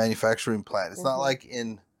manufacturing plant. It's not like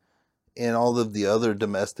in all of the other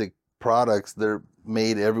domestic products, they're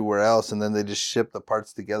made everywhere else, and then they just ship the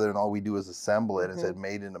parts together, and all we do is assemble it and said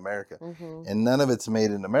made in America. And none of it's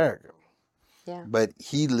made in America. Yeah. But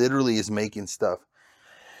he literally is making stuff.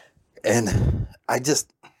 And I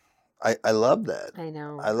love that. I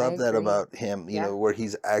know. I love that about him, you know, where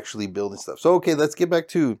he's actually building stuff. So, okay, let's get back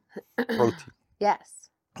to protein. Yes.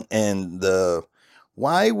 And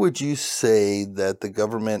why would you say that the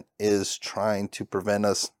government is trying to prevent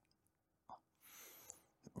us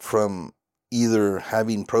from either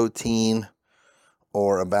having protein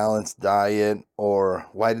or a balanced diet? Or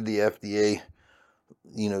why did the FDA,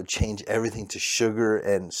 change everything to sugar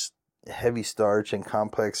and heavy starch and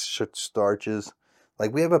complex starches?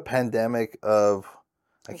 Like, we have a pandemic of,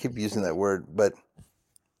 I keep using that word, but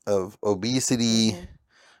of obesity,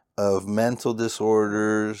 of mental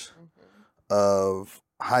disorders, of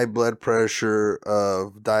high blood pressure,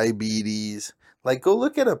 of diabetes. Like, go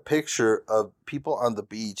look at a picture of people on the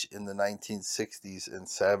beach in the 1960s and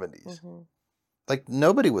 70s. Like,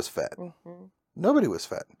 nobody was fat. Nobody was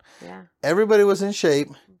fat. Yeah. Everybody was in shape.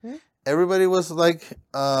 Everybody was like,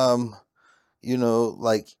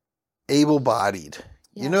 like able-bodied.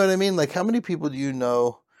 You know what I mean? Like, how many people do you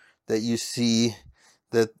know that you see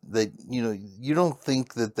that you don't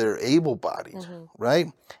think that they're able-bodied, right?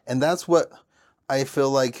 And that's what I feel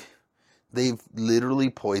like they've literally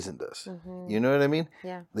poisoned us. Mm-hmm. You know what I mean?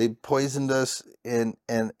 Yeah. They poisoned us, and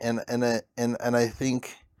I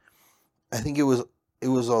think it was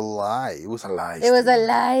a lie. It was a lie. It was a Stephen.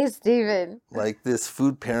 lie, Stephen. Like this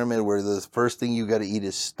food pyramid where the first thing you got to eat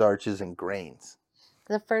is starches and grains.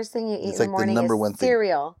 The first thing you eat It's in the like the morning number is one thing.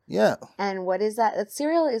 cereal. Yeah. And what is that?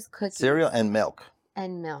 Cereal is cookies. Cereal and milk.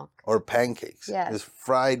 And milk. Or pancakes. Yes. It's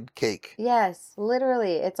fried cake. Yes,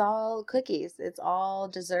 literally. It's all cookies. It's all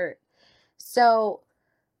dessert. So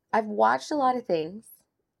I've watched a lot of things,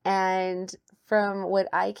 and from what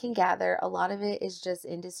I can gather, a lot of it is just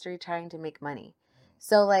industry trying to make money.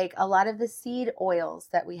 So like a lot of the seed oils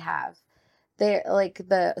that we have, they're like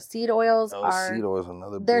the seed oils Seed oil is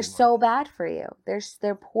another big they're one. so bad for you.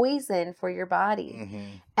 They're poison for your body. Mm-hmm.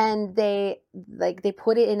 And they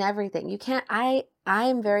put it in everything. You can't I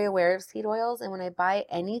am very aware of seed oils, and when I buy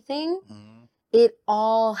anything, Mm-hmm. it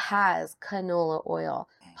all has canola oil,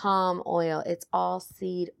 palm oil. It's all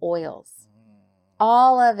seed oils.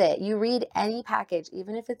 All of it. You read any package,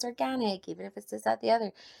 even if it's organic, even if it's this, that, the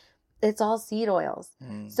other, it's all seed oils.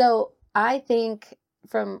 So I think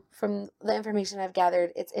from the information I've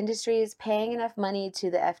gathered, it's industries paying enough money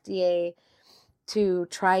to the FDA to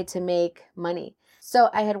try to make money. So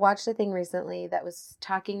I had watched a thing recently that was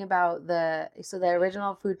talking about the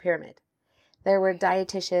original food pyramid. There were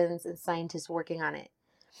dietitians and scientists working on it.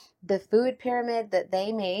 The food pyramid that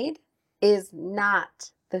they made is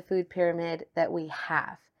not the food pyramid that we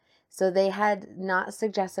have. So they had not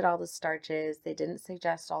suggested all the starches. They didn't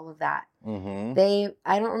suggest all of that. Mm-hmm.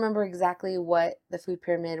 I don't remember exactly what the food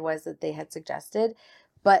pyramid was that they had suggested,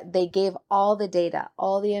 but they gave all the data,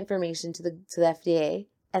 all the information to the FDA,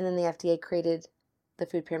 and then the FDA created the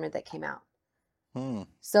food pyramid that came out.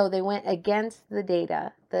 So they went against the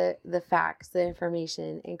data, the facts, the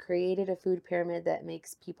information, and created a food pyramid that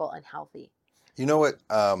makes people unhealthy. You know what?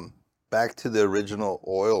 Back to the original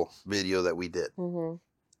oil video that we did. Mm-hmm.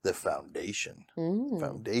 The foundation. Mm.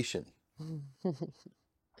 Foundation.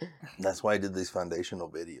 That's why I did these foundational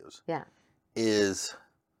videos. Yeah. Is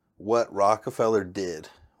what Rockefeller did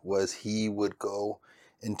was he would go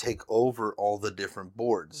and take over all the different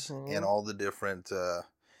boards and all the different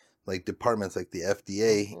like departments like the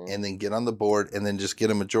FDA and then get on the board and then just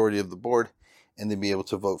get a majority of the board and then be able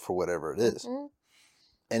to vote for whatever it is.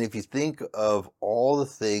 And if you think of all the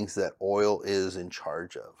things that oil is in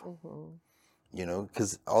charge of, you know,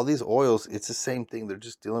 because all these oils, it's the same thing. They're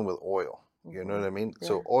just dealing with oil. You know what I mean? Yeah.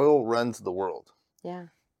 So oil runs the world. Yeah.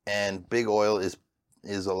 And big oil is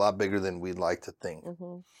a lot bigger than we'd like to think.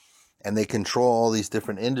 And they control all these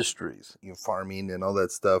different industries, you know, farming and all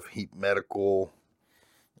that stuff, heat medical,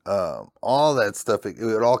 all that stuff.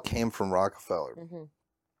 It all came from Rockefeller.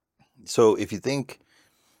 So if you think,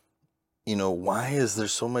 you know, why is there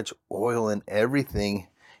so much oil in everything?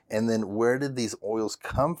 And then where did these oils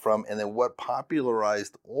come from? And then what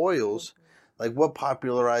popularized oils? Like what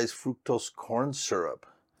popularized fructose corn syrup?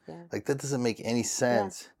 Yeah. Like that doesn't make any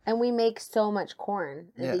sense. Yeah. And we make so much corn.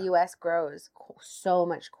 The U.S. grows so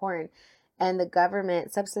much corn. And the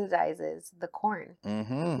government subsidizes the corn.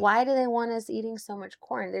 Why do they want us eating so much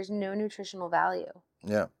corn? There's no nutritional value.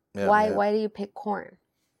 Yeah. Why do you pick corn?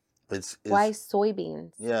 It's why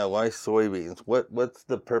soybeans? Yeah, why soybeans? What's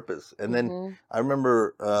the purpose? And then I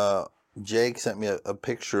remember Jake sent me a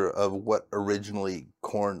picture of what originally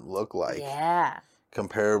corn looked like. Yeah.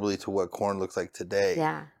 Comparably to what corn looks like today.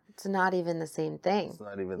 Yeah. It's not even the same thing. It's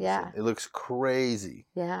not even the same. It looks crazy.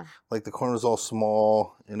 Yeah. Like the corn was all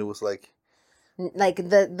small and it was like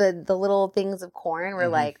the little things of corn were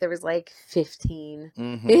like there was like 15.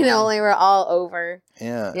 You know, they were all over.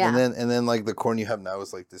 Yeah. And then like the corn you have now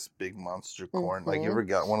is like this big monster corn. Like you ever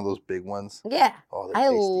got one of those big ones? Yeah. Oh, I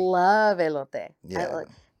love elote. Yeah.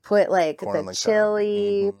 Put like corn the like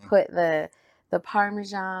chili, put the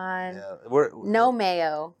Parmesan. Yeah. No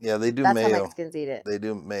mayo. Yeah, they do That's mayo. That's how Mexicans eat it. They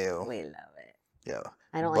do mayo. We love it. Yeah.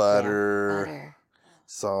 I don't butter, like mayo. Butter.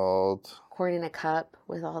 Salt. Corn in a cup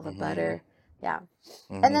with all the butter. Yeah.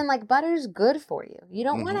 And then like butter's good for you. You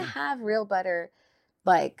don't want to have real butter.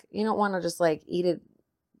 Like you don't want to just like eat it.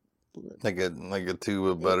 Like a tube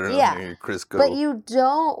of butter in your Crisco. But you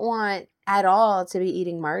don't want at all to be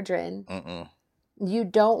eating margarine. You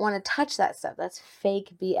don't want to touch that stuff. That's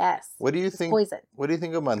fake BS. What do you think? Poison. What do you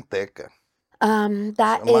think of manteca?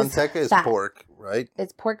 Manteca is fat. pork, right?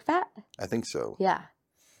 It's pork fat? I think so. Yeah.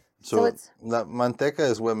 So it's manteca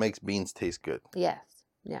is what makes beans taste good. Yes.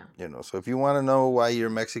 Yeah. You know, so if you want to know why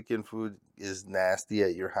your Mexican food is nasty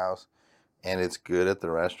at your house and it's good at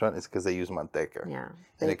the restaurant, it's because they use manteca. Yeah.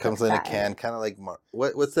 And it comes in a can, kind of like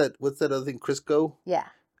what's that other thing? Crisco. Yeah.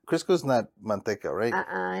 Crisco's not manteca, right?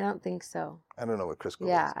 I don't think so. I don't know what Crisco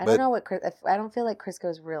Yeah, is. I don't know what I don't feel like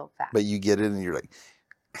Crisco's real fat. But you get it and you're like,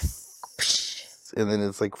 and then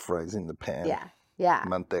it's like fries in the pan. Yeah, yeah,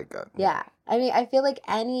 Manteca. yeah. I mean, I feel like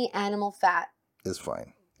any animal fat is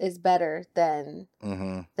fine. Is better than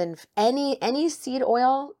Mm-hmm. any seed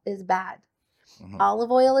oil is bad. Mm-hmm.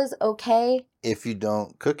 Olive oil is okay if you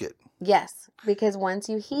don't cook it. Yes, because once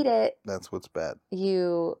you heat it, that's what's bad.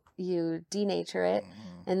 You denature it,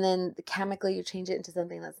 and then chemically you change it into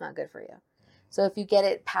something that's not good for you. So if you get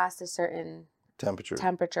it past a certain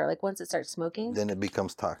temperature, like once it starts smoking, then it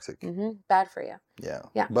becomes toxic. Bad for you. Yeah.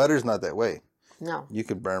 Yeah. Butter's not that way. No. You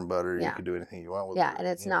could burn butter. Yeah. You could do anything you want with it. Yeah, and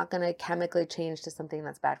it's not going to chemically change to something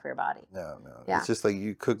that's bad for your body. No. Yeah. It's just like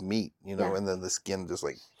you cook meat, and then the skin just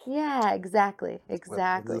like... Yeah, exactly. It's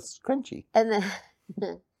crunchy. And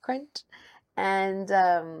then crunch. And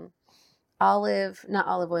not olive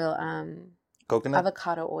oil, coconut?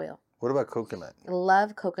 Avocado oil. What about coconut? I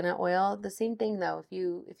love coconut oil. The same thing though.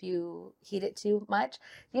 If you heat it too much,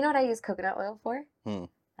 you know what I use coconut oil for?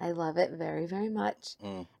 I love it very, very much.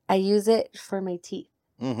 I use it for my teeth.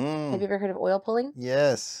 Have you ever heard of oil pulling?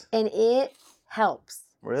 Yes. And it helps.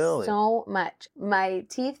 Really? So much. My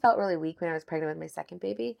teeth felt really weak when I was pregnant with my second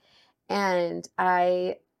baby, and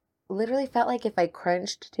I literally felt like if I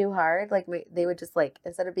crunched too hard, like they would just like,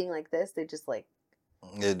 instead of being like this, they just like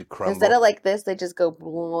it'd crumble. Instead of like this, they just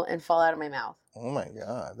go and fall out of my mouth. Oh my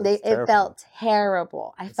God. It felt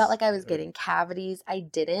terrible. I felt like I was getting cavities. I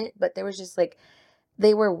didn't, but there was just like,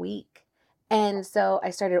 they were weak. And so I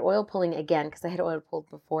started oil pulling again because I had oil pulled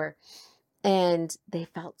before, and they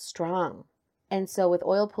felt strong. And so with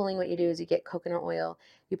oil pulling, what you do is you get coconut oil,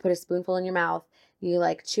 you put a spoonful in your mouth, you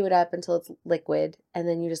like chew it up until it's liquid, and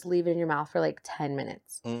then you just leave it in your mouth for like 10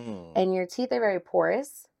 minutes. And your teeth are very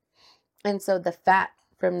porous. And so the fat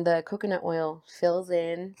from the coconut oil fills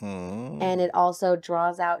in, and it also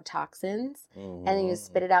draws out toxins. And then you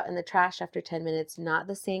spit it out in the trash after 10 minutes, not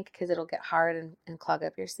the sink, because it'll get hard and clog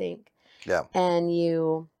up your sink. Yeah. And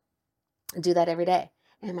you do that every day.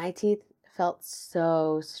 And my teeth felt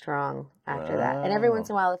so strong after that. And every once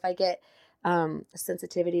in a while, if I get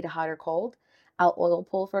sensitivity to hot or cold, I'll oil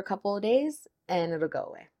pull for a couple of days and it'll go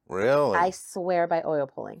away. Really? I swear by oil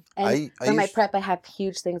pulling. And for my prep, I have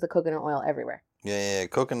huge things of coconut oil everywhere. Yeah.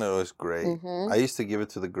 Coconut oil is great. I used to give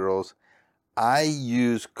it to the girls. I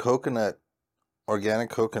use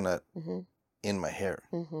organic coconut in my hair.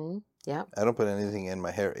 Yeah. I don't put anything in my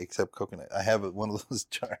hair except coconut. I have one of those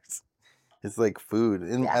jars. It's like food.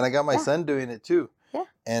 And I got my son doing it too. Yeah.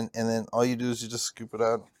 And then all you do is you just scoop it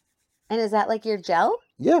out. And is that like your gel?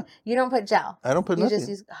 Yeah. You don't put gel. I don't put nothing. You just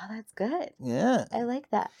use, that's good. Yeah. I like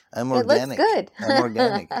that. I'm organic. It looks good. I'm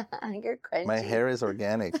organic. You're crunchy. My hair is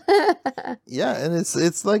organic. Yeah, and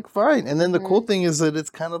it's like fine. And then the cool thing is that it's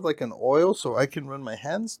kind of like an oil, so I can run my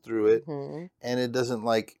hands through it, and it doesn't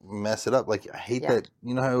like mess it up. Like I hate that.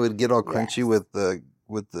 You know how it would get all crunchy with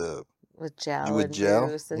gel and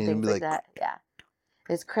juice and things like that. Yeah.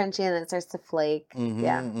 It's crunchy and then it starts to flake.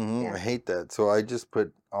 Yeah. I hate that. So I just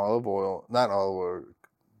put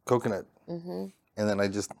coconut. And then I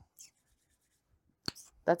just...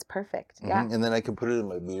 That's perfect. Yeah. And then I can put it in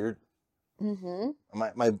my beard.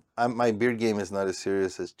 My beard game is not as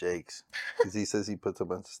serious as Jake's, because he says he puts a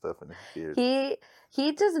bunch of stuff in his beard.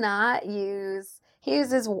 He does not use... He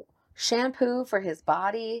uses shampoo for his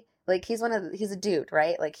body. Like he's a dude,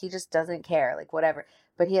 right? Like he just doesn't care, like whatever.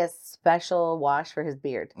 But he has special wash for his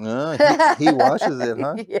beard. He washes it,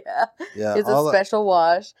 huh? Yeah. Yeah. It's a special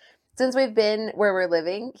wash. Since we've been where we're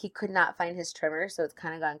living, he could not find his trimmer, so it's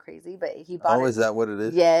kind of gone crazy. But he bought it. Is that what it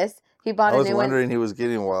is? Yes. He bought a new one. I was wondering he was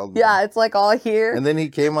getting wild. Yeah, it's like all here. And then he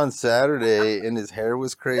came on Saturday and his hair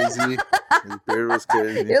was crazy. His beard was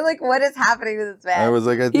crazy. You're like, what is happening to this man? I was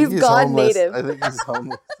like, I think he's gone homeless. native. I think he's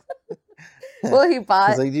homeless. Well, he bought...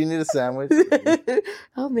 He's like, do you need a sandwich?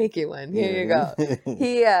 I'll make you one. Here you go.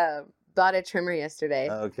 He bought a trimmer yesterday.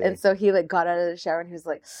 Okay. And so he like got out of the shower and he was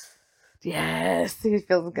like, yes, he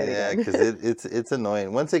feels good again. Yeah, because it's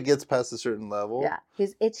annoying. Once it gets past a certain level. Yeah.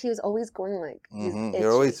 His itch, he was always going like,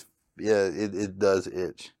 You're always... Yeah, it does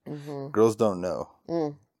itch. Girls don't know.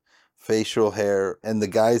 Facial hair, and the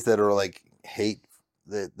guys that are like hate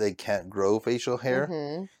that they can't grow facial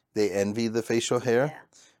hair, they envy the facial hair,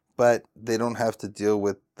 but they don't have to deal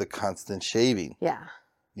with the constant shaving. Yeah.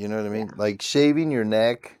 You know what I mean? Yeah. Like shaving your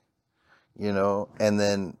neck, and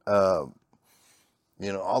then all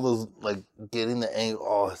those like getting the angle.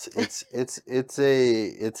 Oh, it's an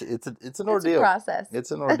ordeal. It's a process. It's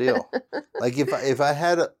an ordeal. Like if I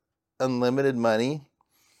had unlimited money,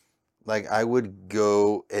 like I would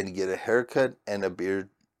go and get a haircut and a beard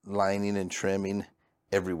lining and trimming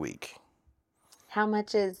every week. How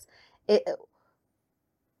much is it?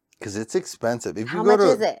 Because it's expensive. How much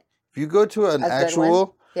is it? If you go to an A good one?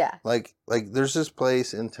 actual, Yeah. like there's this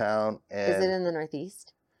place in town, Is it and in the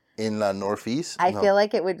Northeast? in Northeast. I No, feel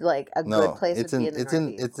like it would a good no, place would be in the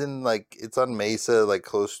Northeast. it's on Mesa, like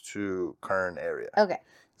close to Kern area. Okay.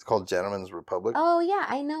 It's called Gentleman's Republic. Oh yeah,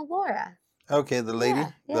 I know Laura. Okay, the lady,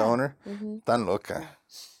 Yeah, the yeah. owner, tan loca. Yeah.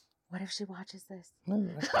 What if she watches this?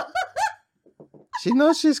 She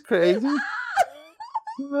knows she's crazy.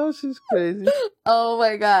 She knows she's crazy. Oh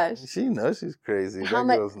my gosh. She knows she's crazy. How That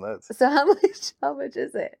much? girl's nuts. So how much? How much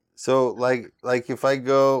is it? So like if I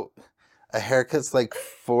go, a haircut's like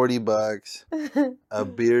 $40. A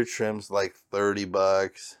beard trim's like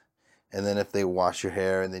 $30. And then if they wash your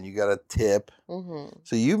hair, and then you got a tip,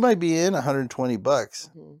 so you might be in $120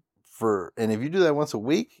 for. And if you do that once a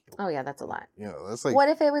week, oh yeah, that's a lot. you know, that's like What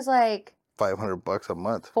if it was like $500 a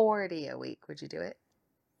month. 40 a week? Would you do it?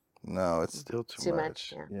 No, it's still too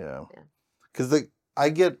much. Yeah. Because I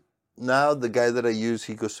get now, the guy that I use,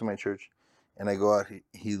 he goes to my church, and I go out.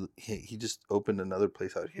 He just opened another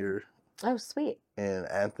place out here Oh, sweet. in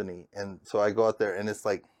Anthony, and so I go out there, and it's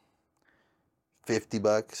like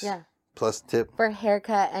 $50. Yeah. Plus tip For a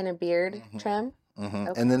haircut and a beard trim. Okay.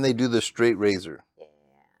 And then they do the straight razor. Yeah.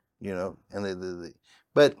 You know, and they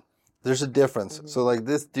but there's a difference. So like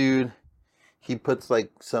this dude, he puts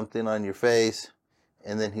like something on your face,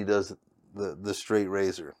 and then he does the straight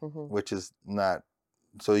razor, which is not.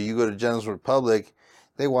 So you go to Gentleman's Republic,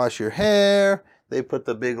 they wash your hair, they put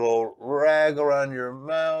the big old rag around your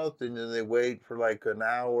mouth, and then they wait for like an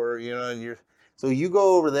hour, you know, and so you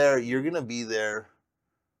go over there, you're gonna be there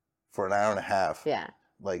for an hour and a half. Yeah.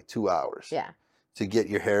 Like 2 hours. Yeah. To get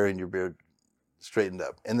your hair and your beard straightened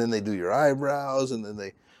up. And then they do your eyebrows, and then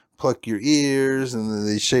they pluck your ears, and then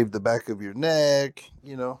they shave the back of your neck,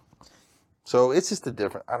 you know. So it's just a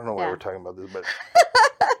different, I don't know why we're talking about this, but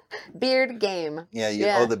beard game.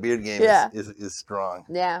 yeah, oh, the beard game is strong.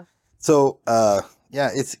 Yeah. So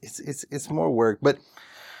yeah, it's more work, but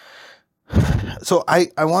so I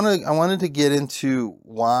wanted to get into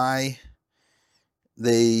why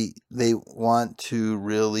they want to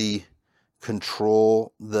really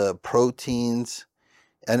control the proteins,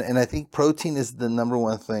 and I think protein is the number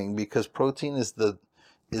one thing, because protein is the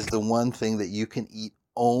one thing that you can eat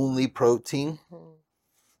only protein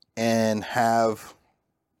and have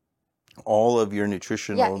all of your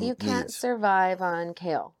nutritional you can't needs. survive on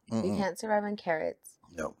kale. You can't survive on carrots.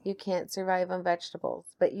 No. You can't survive on vegetables,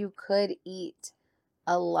 but you could eat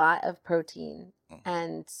a lot of protein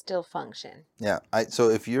and still function. Yeah. So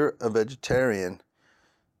if you're a vegetarian,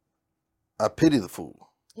 I pity the fool.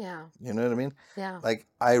 Yeah. You know what I mean? Yeah. Like,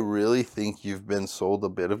 I really think you've been sold a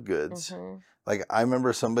bit of goods. Like, I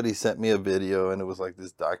remember somebody sent me a video, and it was like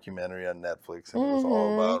this documentary on Netflix, and it was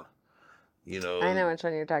all about, you know. I know which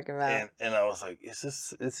one you're talking about. And I was like, is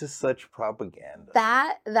this such propaganda?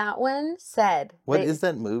 That one said. What is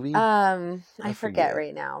that movie? I forget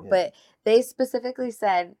right now, but they specifically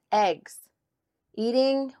said eggs.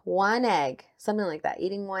 Eating one egg, something like that.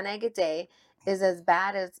 Eating one egg a day is as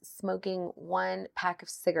bad as smoking one pack of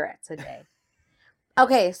cigarettes a day.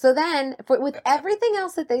 Okay, so then with everything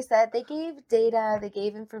else that they said, they gave data, they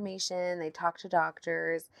gave information, they talked to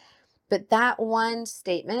doctors, but that one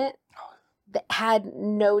statement that had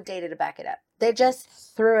no data to back it up. They just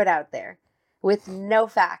threw it out there with no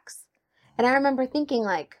facts. And I remember thinking,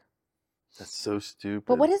 like, that's so stupid.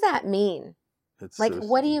 But what does that mean? It's like, so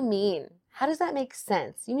what do you mean? How does that make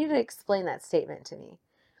sense? You need to explain that statement to me.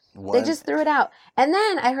 What? They just threw it out. And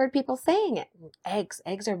then I heard people saying it. Eggs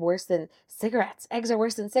are worse than cigarettes. Eggs are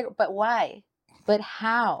worse than cigarettes. But why? But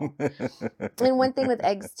how? And one thing with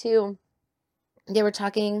eggs too, they were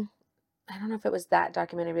talking, I don't know if it was that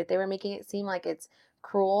documentary, but they were making it seem like it's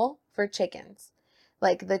cruel for chickens.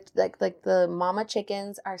 Like the mama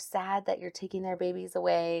chickens are sad that you're taking their babies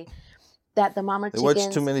away. That the mama chickens. They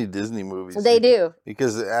watch too many Disney movies. They do.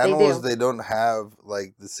 Because animals, they don't have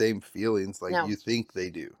like the same feelings like you think they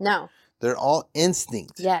do. No. They're all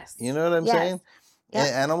instinct. Yes. You know what I'm saying? Yep.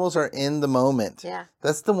 And animals are in the moment. Yeah.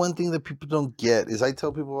 That's the one thing that people don't get. Is I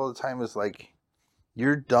tell people all the time, is like,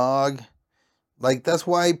 your dog, like, that's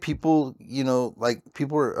why people, you know, like,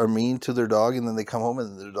 people are mean to their dog, and then they come home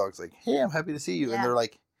and their dog's like, hey, I'm happy to see you. Yeah. And they're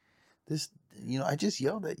like, this, you know, I just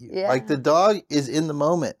yelled at you. Yeah. Like, the dog is in the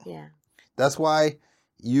moment. Yeah. That's why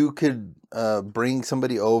you could bring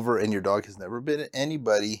somebody over and your dog has never bitten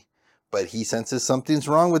anybody, but he senses something's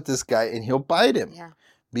wrong with this guy and he'll bite him. Yeah.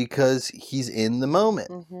 Because he's in the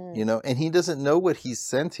moment, you know, and he doesn't know what he's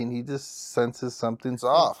sensing. He just senses something's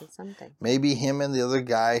off. Maybe him and the other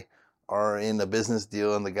guy are in a business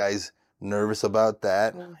deal, and the guy's nervous about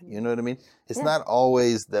that. Mm-hmm. You know what I mean? It's Yeah. not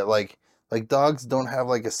always that like dogs don't have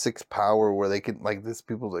like a sixth power where they can like this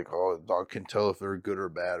people's like, oh, a dog can tell if they're good or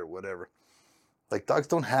bad or whatever. Like dogs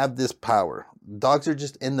don't have this power. Dogs are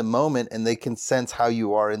just in the moment and they can sense how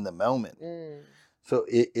you are in the moment. Mm. So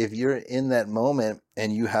if you're in that moment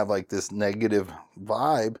and you have like this negative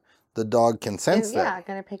vibe, the dog can sense that. Yeah,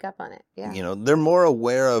 gonna pick up on it. Yeah. You know, they're more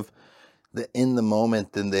aware of the in the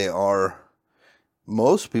moment than they are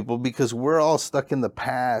most people because we're all stuck in the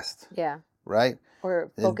past. Yeah. Right?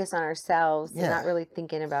 Or focus on ourselves and not really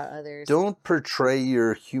thinking about others. Don't portray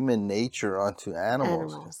your human nature onto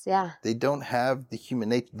animals. Yeah. They don't have the human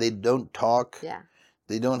nature. They don't talk. Yeah.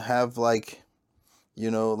 They don't have like,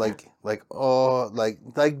 you know, like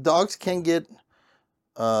dogs can get,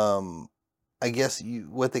 I guess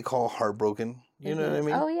what they call heartbroken. You know what I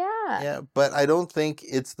mean? Oh yeah. Yeah, but I don't think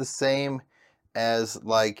it's the same as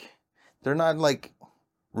like they're not like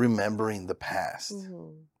remembering the past. Mm-hmm.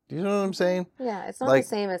 Do you know what I'm saying? Yeah, it's not like, the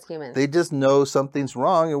same as humans. They just know something's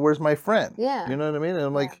wrong and where's my friend? Yeah. You know what I mean? And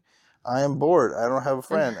I'm like, I am bored. I don't have a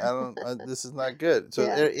friend. This is not good. So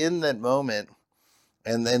they're in that moment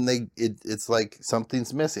and then it's like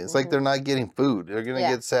something's missing. It's like they're not getting food. They're going to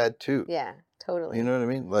get sad too. Yeah, totally. You know what I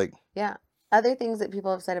mean? Like, yeah. Other things that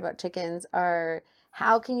people have said about chickens are,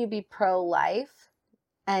 how can you be pro-life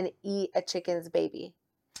and eat a chicken's baby?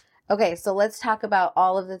 Okay, so let's talk about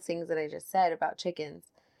all of the things that I just said about chickens.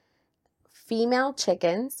 Female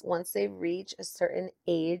chickens, once they reach a certain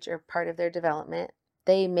age or part of their development,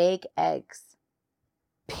 they make eggs.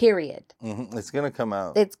 Period. mm-hmm. It's going to come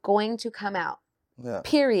out. It's going to come out. Yeah.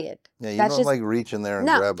 Period. Yeah, you don't like reach in there and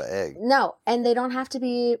grab an egg. No, and they don't have to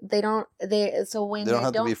be, so when they don't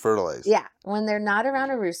have to be fertilized. Yeah, when they're not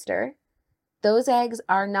around a rooster, those eggs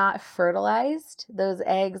are not fertilized. Those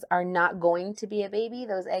eggs are not going to be a baby.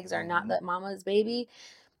 Those eggs are not the mama's baby.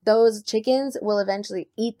 Those chickens will eventually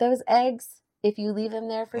eat those eggs if you leave them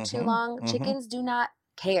there for too long. Mm-hmm. Chickens do not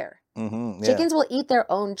care. Mm-hmm. Yeah. Chickens will eat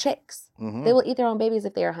their own chicks. Mm-hmm. They will eat their own babies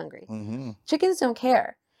if they are hungry. Mm-hmm. Chickens don't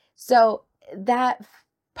care. So that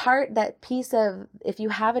piece of, if you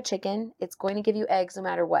have a chicken, it's going to give you eggs no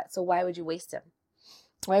matter what. So why would you waste them?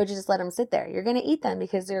 Why would you just let them sit there? You're going to eat them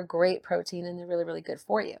because they're great protein and they're really, really good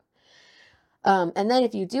for you. And then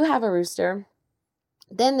if you do have a rooster,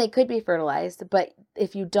 then they could be fertilized. But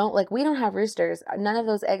if you don't, like we don't have roosters, none of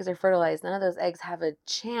those eggs are fertilized. None of those eggs have a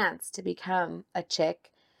chance to become a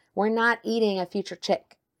chick. We're not eating a future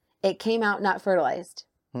chick. It came out not fertilized.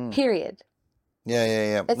 Period.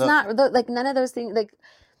 Yeah. It's not like none of those things. Like,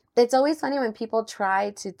 it's always funny when people try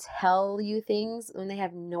to tell you things when they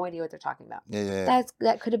have no idea what they're talking about. Yeah.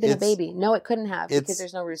 That could have been a baby. No, it couldn't have because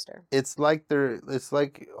there's no rooster. It's like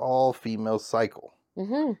all female cycle.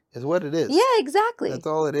 Mm-hmm. Is what it is. Yeah, exactly. That's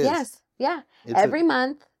all it is. Yes. Yeah. Every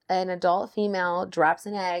month, an adult female drops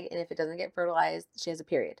an egg, and if it doesn't get fertilized, she has a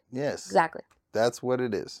period. Yes. Exactly. That's what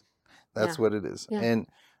it is. That's what it is. Yeah.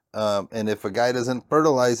 And if a guy doesn't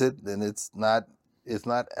fertilize it, then it's not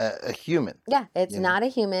a human. Yeah, it's not a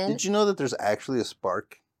human. Did you know that there's actually a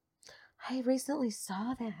spark? I recently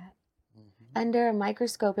saw that. Under a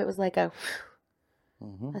microscope. It was like a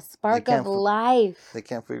spark of life. They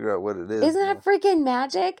can't figure out what it is. Isn't that freaking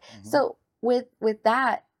magic? So with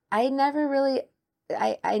that, I never really,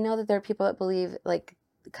 I know that there are people that believe like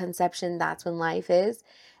conception, that's when life is.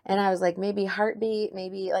 And I was like, maybe heartbeat,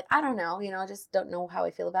 maybe like, I don't know, I just don't know how I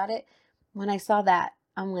feel about it. When I saw that,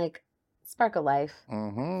 I'm like, spark of life.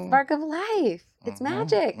 Spark of life. It's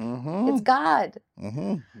magic. It's God.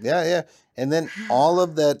 Yeah. And then all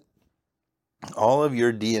of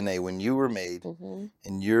your DNA, when you were made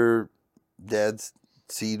and your dad's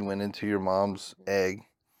seed went into your mom's egg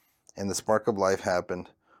and the spark of life happened,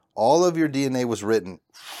 all of your DNA was written.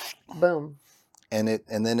 Boom. And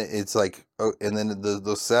then it's like, and then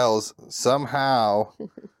those cells somehow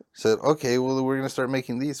said, okay, well, we're going to start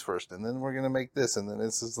making these first, and then we're going to make this, and then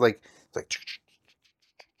it's just like,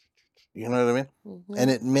 you know what I mean? And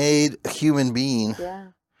it made a human being,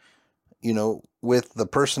 with the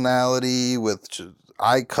personality, with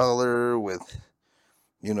eye color, with,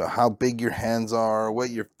 how big your hands are, what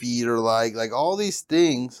your feet are like all these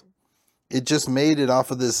things. It just made it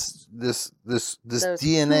off of this Those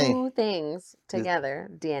DNA. Two things together,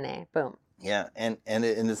 DNA, boom. Yeah, and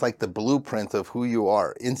it's like the blueprint of who you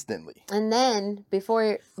are instantly. And then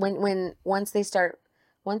once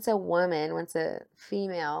a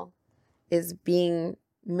female is being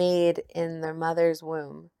made in their mother's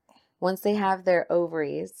womb, once they have their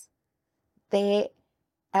ovaries,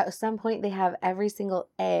 at some point they have every single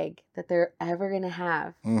egg that they're ever going to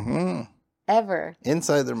have. Ever.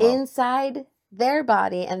 Inside their mom. Inside their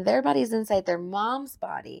body, and their body's inside their mom's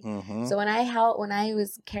body. Mm-hmm. So when I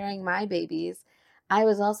was carrying my babies, I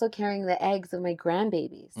was also carrying the eggs of my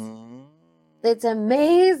grandbabies. Mm. It's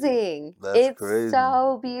amazing. That's It's crazy.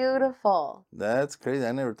 so beautiful. That's crazy.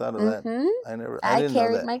 I never thought of that. I I didn't know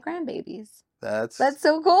carried that. my grandbabies. That's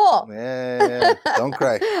so cool. yeah. Don't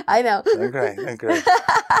cry. I know. Don't cry. Don't cry.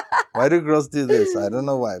 Why do girls do this? I don't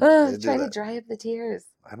know why. But they do Trying to that. dry up the tears.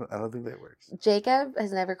 I don't think that works. Jacob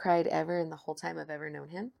has never cried ever in the whole time I've ever known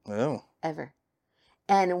him. Oh. Ever.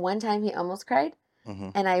 And one time he almost cried. Mm-hmm.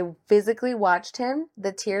 And I physically watched him.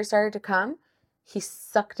 The tears started to come. He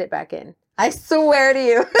sucked it back in. I swear to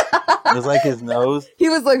you. It was like his nose. He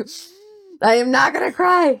was like, I am not going to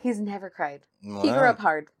cry. He's never cried. Wow. He grew up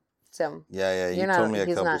hard. So yeah. You told me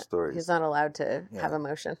a couple stories. He's not allowed to have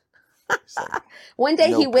emotion. Like, one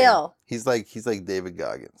day he will. He's like David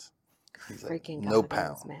Goggins. He's freaking like, no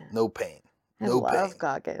Goggins, pound, man. no pain. I love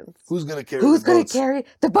Goggins. Who's gonna carry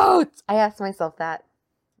the boats? I ask myself that.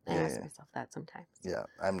 I ask myself that sometimes. Yeah,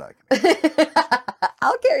 I'm not gonna.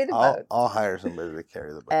 I'll carry the boats. I'll hire somebody to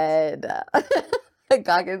carry the boats. And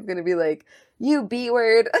Goggins gonna be like, "You B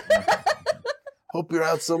word." Hope you're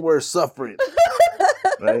out somewhere suffering.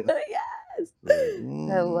 Right? Yes.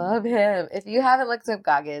 I love him. If you haven't looked up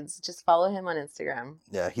Goggins, just follow him on Instagram.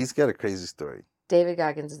 Yeah, he's got a crazy story. David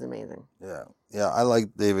Goggins is amazing. Yeah, I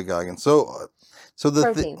like David Goggins. So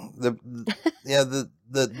the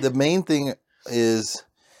the main thing is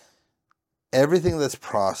everything that's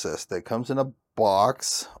processed that comes in a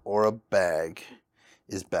box or a bag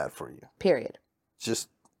is bad for you. Period. Just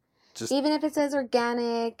even if it says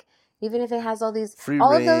organic, even if it has all these free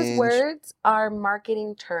all range. of those words are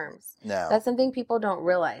marketing terms. No. That's something people don't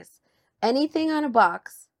realize. Anything on a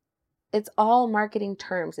box, it's all marketing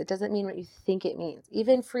terms. It doesn't mean what you think it means.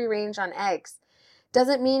 Even free range on eggs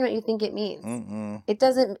doesn't mean what you think it means. Mm-mm. It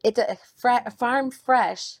doesn't. It's a farm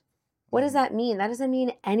fresh. What does that mean? That doesn't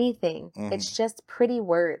mean anything. Mm-hmm. It's just pretty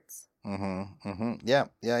words. Mm-hmm. Mm-hmm. Yeah.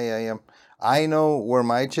 I know where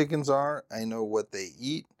my chickens are. I know what they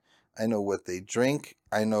eat. I know what they drink.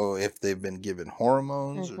 I know if they've been given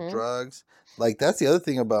hormones or drugs. Like, that's the other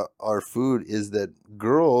thing about our food is that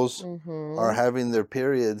girls are having their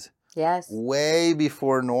periods way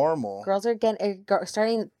before normal. Girls are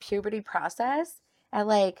starting puberty process at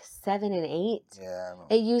like 7 and 8. Yeah.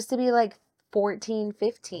 It used to be like 14,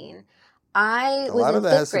 15. A lot of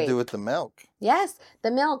that has to do with the milk. Yes,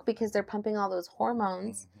 the milk, because they're pumping all those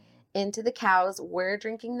hormones into the cows. We're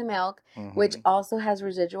drinking the milk, which also has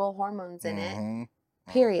residual hormones in it.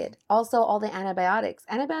 Period. Also, all the antibiotics.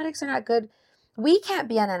 Antibiotics are not good. We can't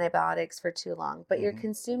be on antibiotics for too long, but you're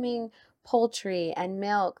consuming poultry and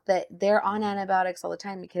milk that they're on antibiotics all the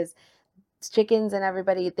time because chickens and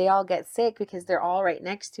everybody, they all get sick because they're all right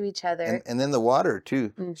next to each other. And then the water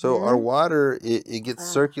too. So our water, it gets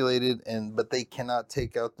circulated, but they cannot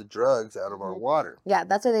take out the drugs out of our water. Yeah,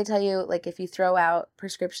 that's why they tell you, like, if you throw out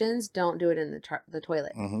prescriptions, don't do it in the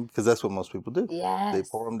toilet. Because that's what most people do. Yes. They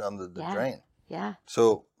pour them down the drain. Yeah.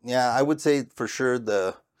 So, yeah, I would say for sure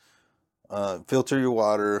the filter your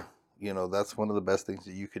water. You know, that's one of the best things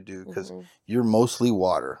that you could do because you're mostly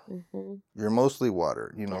water. You're mostly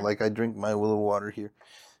water. You know, like I drink my willow water here,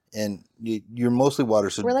 and you're mostly water.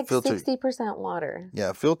 So we're like 60% water.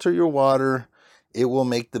 Yeah, filter your water. It will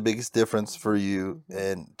make the biggest difference for you.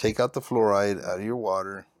 And take out the fluoride out of your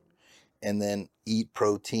water, and then eat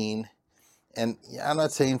protein. And I'm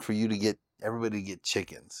not saying for you to get everybody to get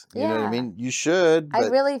chickens. You know what I mean? You should.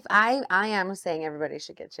 But I am saying everybody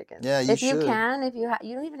should get chickens. Yeah, you should. If you can,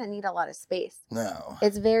 you don't even need a lot of space. No.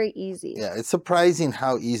 It's very easy. Yeah, it's surprising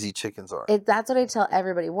how easy chickens are. That's what I tell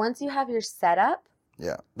everybody. Once you have your setup.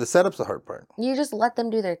 Yeah, the setup's the hard part. You just let them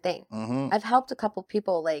do their thing. I've helped a couple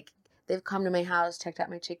people, like, they've come to my house, checked out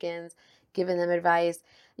my chickens, given them advice.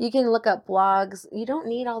 You can look up blogs. You don't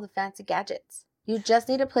need all the fancy gadgets. You just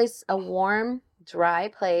need a warm, dry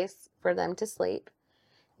place for them to sleep.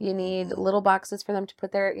 You need little boxes for them to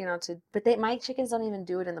put their, my chickens don't even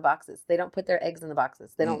do it in the boxes. They don't put their eggs in the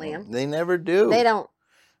boxes. They don't lay them. They never do. They don't.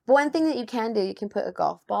 One thing that you can do, you can put a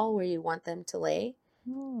golf ball where you want them to lay.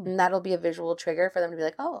 And that'll be a visual trigger for them to be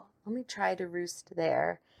like, oh, let me try to roost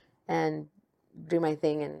there and do my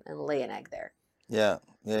thing and lay an egg there. Yeah.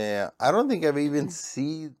 I don't think I've even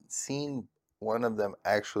seen one of them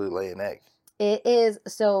actually lay an egg. It is.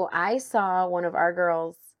 So I saw one of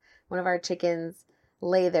our chickens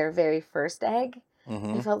lay their very first egg.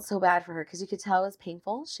 I felt so bad for her because you could tell it was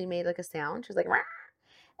painful. She made like a sound. She was like, rah!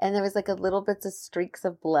 And there was like a little bits of streaks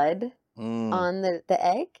of blood on the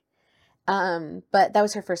egg. But that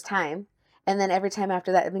was her first time. And then every time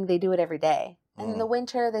after that, I mean, they do it every day. And in the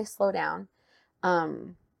winter, they slow down.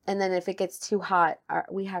 And And then if it gets too hot,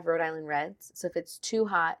 we have Rhode Island Reds. So if it's too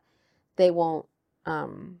hot, they won't lay.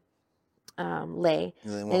 They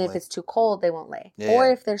And won't if lay. it's too cold, they won't lay. Yeah, Or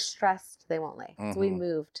yeah. if they're stressed, they won't lay. So we Mhm.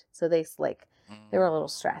 moved. So they were a little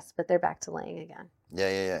stressed, but they're back to laying again.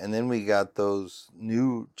 Yeah. And then we got those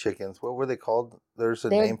new chickens. What were they called? There's a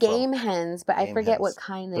They're name for game them. hens, but I Game forget hens. what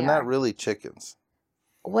kind they They're are. not really chickens.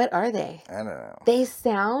 What are they? I don't know. They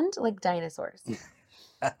sound like dinosaurs.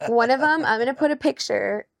 One of them, I'm going to put a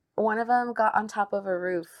picture. One of them got on top of a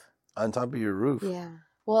roof. On top of your roof. Yeah.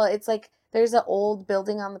 Well, it's like there's an old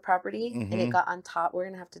building on the property and it Mhm. got on top. We're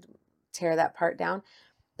going to have to tear that part down.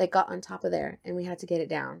 They got on top of there and we had to get it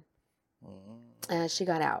down. She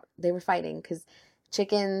got out. They were fighting because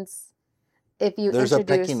chickens, if you There's a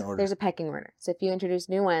introduce, pecking order. there's a pecking order. So if you introduce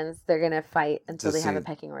new ones, they're going to fight until To they have a see.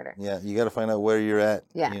 pecking order. Yeah, you got to find out where you're at.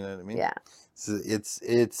 Yeah. You know what I mean? Yeah. So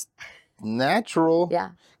it's natural.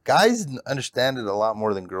 Yeah. Guys understand it a lot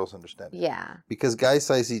more than girls understand it. Yeah. Because guys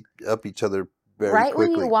size up each other very right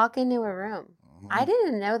quickly. when you walk into a room. Mhm. I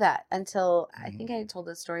didn't know that until I think I told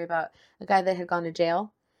this story about a guy that had gone to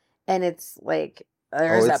jail, and it's like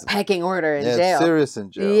there's a pecking order in jail. It's serious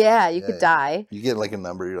in jail. Yeah, you could die. You get like a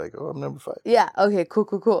number. You're like, oh, I'm number 5. Yeah. Okay. Cool.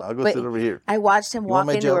 I'll go But sit over here. I watched him You want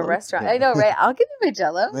walk my into a Jell-O? restaurant. Yeah. I know, right? I'll give you my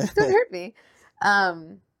Jell-O. Don't hurt me.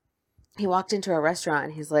 He walked into a restaurant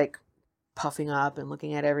and he's like puffing up and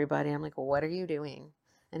looking at everybody. I'm like, well, what are you doing?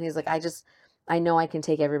 And he's like, I know I can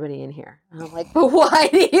take everybody in here. And I'm like, but why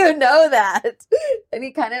do you know that? And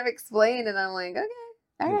he kind of explained, and I'm like, okay,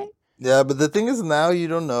 all right. Yeah, but the thing is now you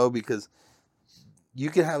don't know because you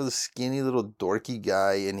can have the skinny little dorky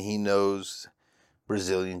guy and he knows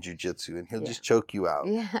Brazilian jiu-jitsu and he'll just choke you out.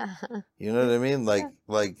 Yeah. You know what I mean? Like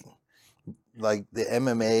the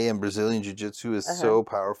MMA and Brazilian jiu-jitsu is so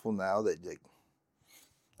powerful now that like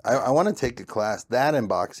I want to take a class. That and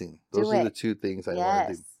boxing. Those are the two things I want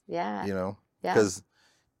to do. Yeah. You know? Yeah. Because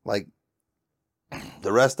like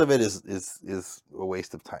the rest of it is a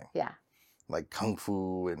waste of time. Yeah. Like kung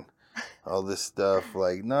fu and all this stuff.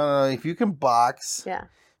 Like no, if you can box,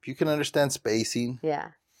 if you can understand spacing,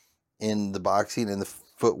 in the boxing and the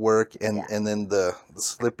footwork and then the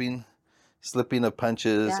slipping of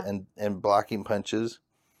punches and blocking punches,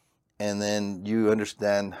 and then you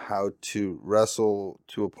understand how to wrestle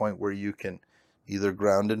to a point where you can either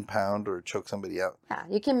ground and pound or choke somebody out. Yeah,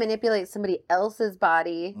 you can manipulate somebody else's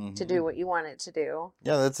body to do what you want it to do.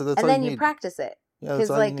 Yeah, that's and all then you you need. practice it. Yeah,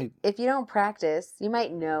 because like if you don't practice, you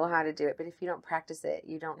might know how to do it, but if you don't practice it,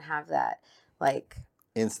 you don't have that like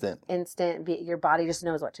instant. Your body just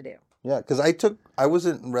knows what to do. Yeah, because I was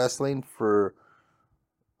in wrestling for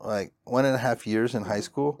like 1.5 years in high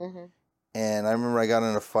school, and I remember I got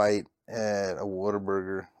in a fight at a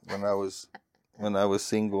Whataburger when I was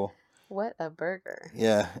single. What a burger!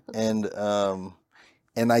 Yeah, and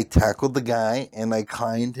I tackled the guy and I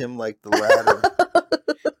climbed him like the ladder.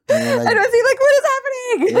 And I was like, what is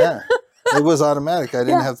happening? Yeah, it was automatic. I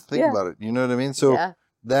didn't have to think about it. You know what I mean? So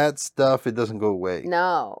that stuff, it doesn't go away.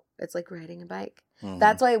 No, it's like riding a bike.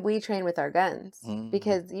 That's why we train with our guns,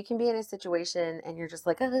 because you can be in a situation and you're just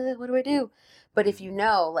like, what do I do? But if you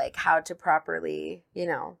know like how to properly,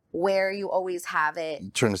 where you always have it. You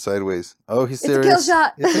turn it sideways. Oh, he's serious. It's a kill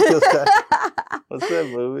shot. It's a kill shot. What's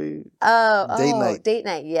that movie? Date Night. Date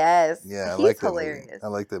Night, yes. Yeah, He's hilarious. Movie. I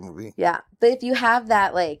like that movie. Yeah, but if you have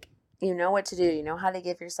that, like, you know what to do. You know how to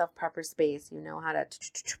give yourself proper space. You know how to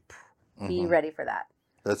be ready for that.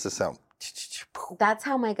 That's the sound. That's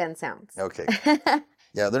how my gun sounds. Okay.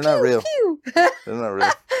 Yeah, they're not real. They're not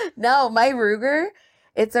real. No, my Ruger,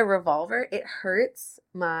 it's a revolver. It hurts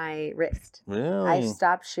my wrist. Really? I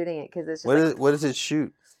stopped shooting it because it's just what does it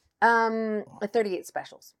shoot? A 38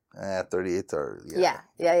 specials. 38s are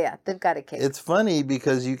Yeah. They've got a kick. It's funny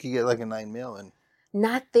because you could get like a 9mm and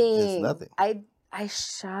nothing. It's nothing. I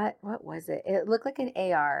shot, what was it? It looked like an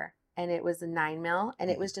AR and it was a 9mm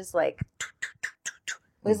and it was just like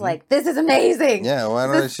it was like, this is amazing. Yeah, why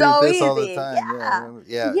don't I shoot this all the time?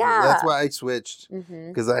 Yeah. That's why I switched.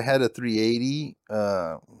 Because I had a 380.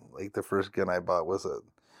 Like the first gun I bought was a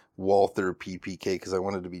Walther PPK because I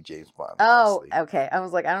wanted to be James Bond. Oh, honestly. Okay. I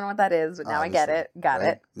was like, I don't know what that is, but now I get it. Got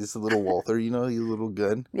it. This is a little Walther, your little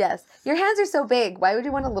gun. Yes. Your hands are so big. Why would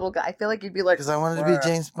you want a little gun? I feel like you'd be like, because I wanted to be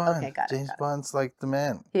James Bond. Okay, got it. James Bond's like the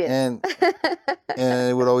man. He is. And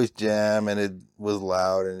it would always jam and it was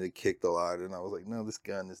loud and it kicked a lot. And I was like, no, this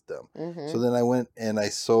gun is dumb. So then I went and I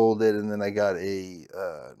sold it and then I got a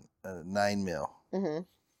 9mm.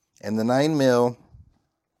 And the 9mm,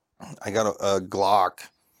 I got a Glock.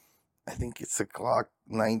 I think it's a Glock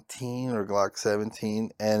 19 or Glock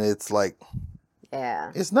 17, and it's like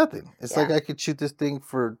Yeah. It's nothing. It's like Yeah. I could shoot this thing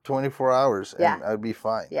for 24 hours and Yeah. I'd be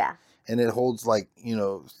fine. Yeah. And it holds like,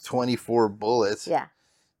 24 bullets. Yeah.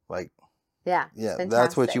 Like, Yeah. yeah, It's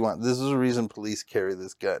that's what you fantastic. want. This is the reason police carry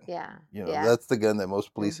this gun. Yeah. Yeah. That's the gun that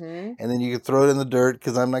most police. Mhm. And then you can throw it in the dirt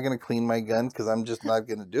because I'm not going to clean my gun because I'm just not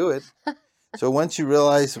going to do it. So once you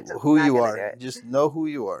realize You're just who not you gonna are, do it. just know who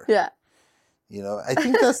you are. Yeah. I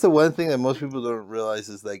think that's the one thing that most people don't realize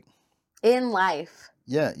is like, In life.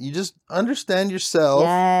 yeah, you just understand yourself.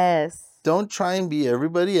 Yes. Don't try and be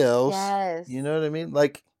everybody else. Yes. You know what I mean?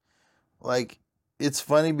 Like it's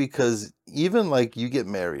funny because even like you get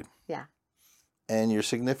married. Yeah. And your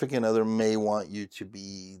significant other may want you to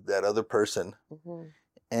be that other person. Mm-hmm.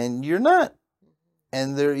 And you're not.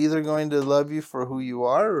 And they're either going to love you for who you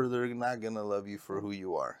are or they're not going to love you for who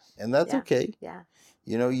you are. And that's okay. Yeah.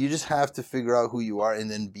 You just have to figure out who you are and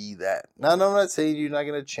then be that. Now, I'm not saying you're not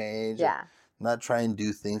going to change. Yeah. Not try and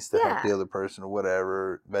do things to help the other person or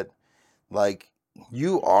whatever. But, like,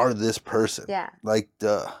 you are this person. Yeah. Like,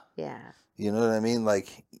 duh. Yeah. You know what I mean?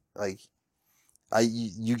 Like,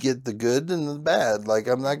 you get the good and the bad. Like,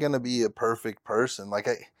 I'm not going to be a perfect person. Like,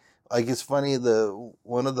 it's funny,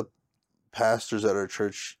 one of the pastors at our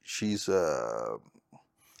church, she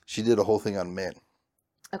did a whole thing on men.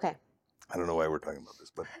 Okay. I don't know why we're talking about this,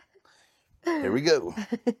 but here we go.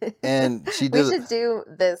 And she We did. should do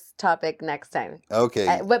this topic next time.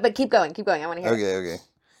 Okay. But keep going. Keep going. I want to hear it. Okay.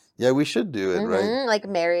 Yeah, we should do it, right? Like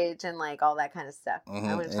marriage and like all that kind of stuff. Mm-hmm.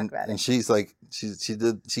 I want to talk about and it. she's like,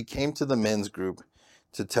 she came to the men's group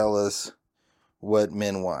to tell us what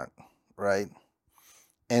men want, right?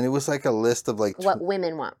 And it was like a list of like What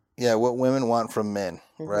women want. Yeah, what women want from men,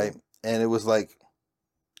 Mm-hmm. right? And it was like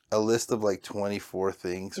a list of like 24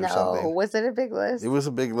 things or something. No, was it a big list? It was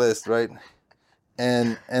a big list, right?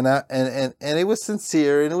 And it was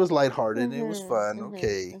sincere and it was lighthearted and it was fun.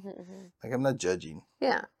 Okay. Like, I'm not judging.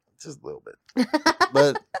 Yeah. Just a little bit.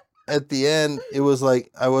 But at the end, it was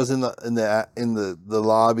like I was in the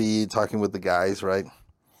lobby talking with the guys, right?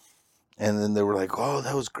 And then they were like, "Oh,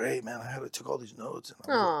 that was great, man. I took all these notes."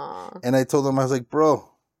 And I told them, I was like, "Bro,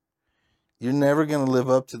 you're never gonna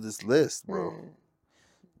live up to this list, bro."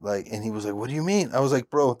 Like, and he was like, "What do you mean?" I was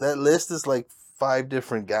like, "Bro, that list is like 5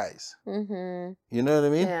 different guys." Mm-hmm. You know what I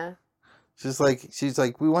mean? Yeah. She's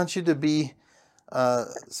like, "We want you to be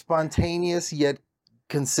spontaneous yet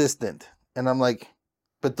consistent." And I'm like,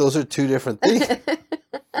 "But those are 2 different things."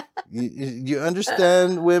 You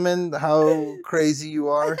understand, women, how crazy you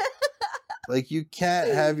are? Like, you can't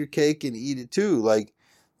have your cake and eat it too. Like,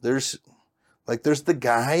 there's the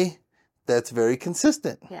guy that's very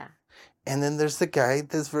consistent. Yeah. And then there's the guy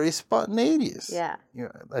that's very spontaneous. Yeah.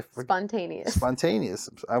 Spontaneous. Spontaneous.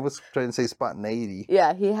 I was trying to say spontaneity.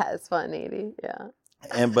 Yeah, he has spontaneity. Yeah.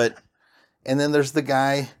 And then there's the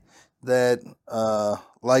guy that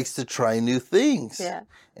likes to try new things. Yeah.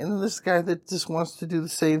 And then there's the guy that just wants to do the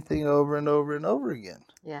same thing over and over and over again.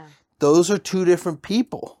 Yeah. Those are 2 different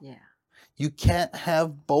people. Yeah. You can't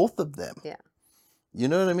have both of them. Yeah. You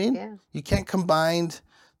know what I mean? Yeah. You can't combine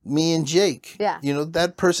me and Jake. Yeah.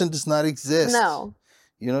 That person does not exist. No.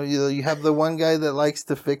 You have the one guy that likes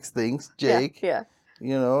to fix things, Jake. Yeah.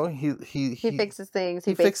 He fixes things.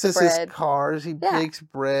 He fixes bakes his bread. cars. He bakes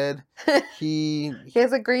bread. He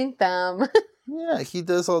has a green thumb. Yeah, he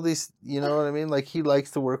does all these, you know what I mean? Like, he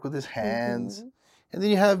likes to work with his hands. Mm-hmm. And then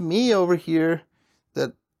you have me over here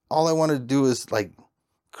that all I want to do is like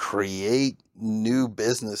create new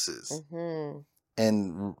businesses. Mm-hmm.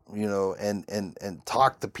 And and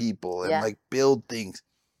talk to people and like build things.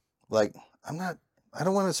 Like, I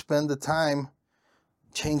don't want to spend the time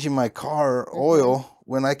changing my car oil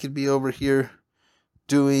when I could be over here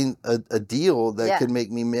doing a deal that could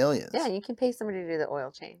make me millions. Yeah, you can pay somebody to do the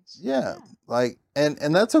oil change. Yeah. Like,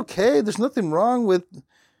 and that's okay. There's nothing wrong with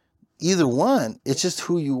either one. It's just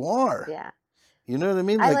who you are. Yeah. You know what I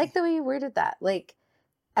mean? I like the way you worded that. Like,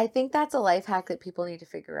 I think that's a life hack that people need to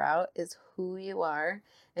figure out is who you are.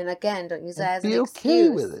 And again, don't use that as an excuse. Be okay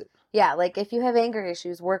with it. Yeah, like if you have anger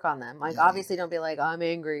issues, work on them. Like, obviously don't be like, oh, I'm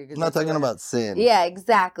angry. I'm not talking about sin. Yeah,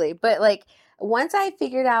 exactly. But like, once I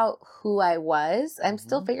figured out who I was, I'm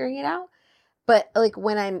still figuring it out. But like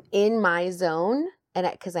when I'm in my zone, and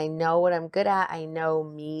because I know what I'm good at, I know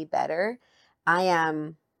me better,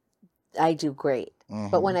 I do great.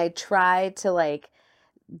 But when I try to like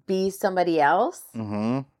be somebody else,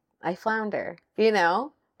 I flounder.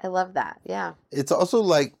 I love that. Yeah. It's also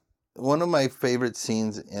like one of my favorite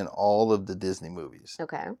scenes in all of the Disney movies.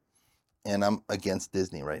 Okay. And I'm against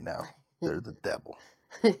Disney right now. They're the devil.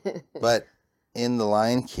 But in The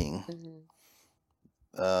Lion King,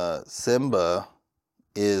 Simba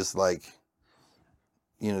is like,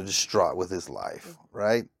 distraught with his life,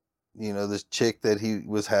 right? This chick that he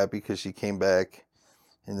was happy because she came back,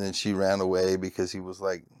 and then she ran away because he was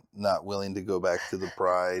like not willing to go back to the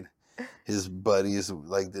pride. His buddies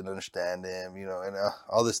like didn't understand him, and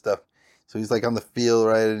all this stuff. So he's like on the field,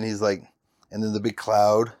 right? And he's like, and then the big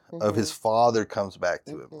cloud of his father comes back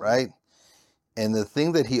to him, right? And the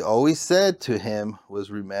thing that he always said to him was,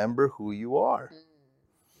 remember who you are.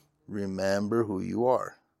 Remember who you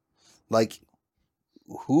are. Like,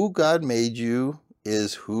 who God made you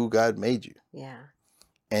is who God made you. Yeah.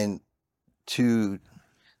 And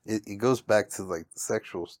it goes back to like the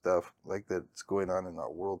sexual stuff like that's going on in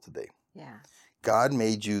our world today. Yeah. God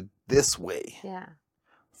made you this way. Yeah.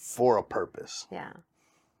 For a purpose. Yeah.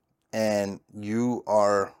 And you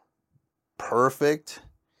are perfect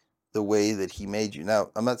the way that he made you. Now,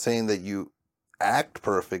 I'm not saying that you act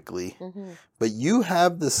perfectly, but you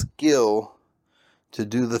have the skill to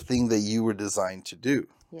do the thing that you were designed to do.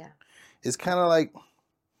 Yeah. It's kind of like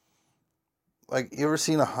you ever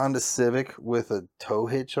seen a Honda Civic with a tow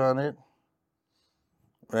hitch on it?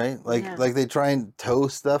 Right? Like they try and tow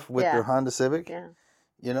stuff with their Honda Civic. Yeah.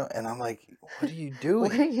 And I'm like, what are you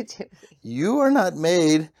doing? What are you doing? You are not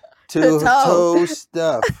made to tow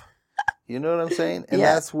stuff. You know what I'm saying? And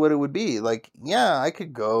that's what it would be. Like, yeah, I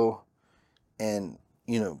could go and,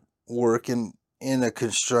 work in a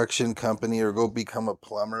construction company or go become a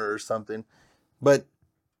plumber or something. But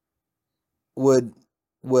would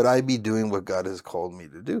I be doing what God has called me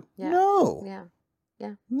to do? Yeah. No. Yeah.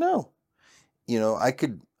 Yeah. No. I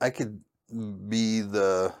could I could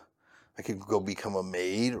go become a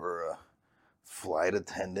maid or a flight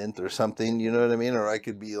attendant or something, you know what I mean? Or I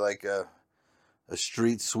could be like a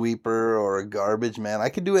street sweeper or a garbage man. I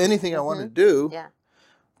could do anything I want to do. Yeah.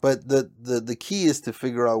 But the key is to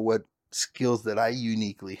figure out what skills that I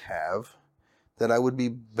uniquely have that I would be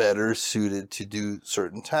better suited to do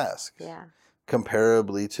certain tasks. Yeah.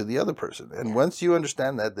 Comparably to the other person. And once you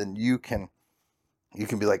understand that, then you can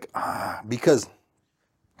be like, because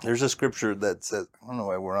there's a scripture that says, I don't know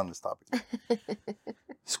why we're on this topic.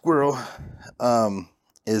 Squirrel,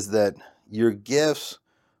 is that your gifts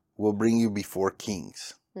will bring you before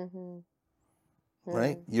kings.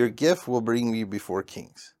 Right? Your gift will bring you before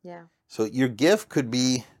kings. Yeah. So your gift could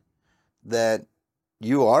be that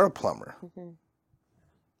you are a plumber.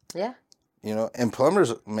 Yeah. And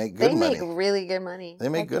plumbers make good money. They make really good money. They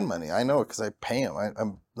make good money. I know it because I pay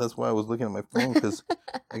them. That's why I was looking at my phone, because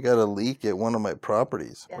I got a leak at one of my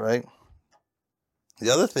properties, right?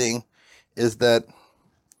 The other thing is that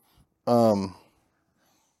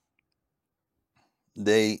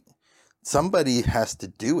somebody has to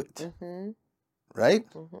do it, right?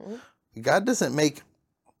 God doesn't make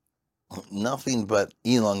nothing but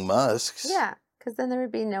Elon Musks. Yeah, because then there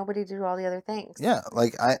would be nobody to do all the other things. Yeah,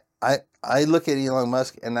 like I look at Elon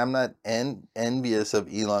Musk and I'm not envious of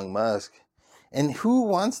Elon Musk. And who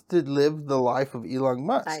wants to live the life of Elon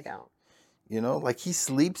Musk? I don't. Like he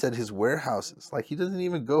sleeps at his warehouses. Like he doesn't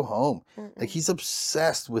even go home. Like he's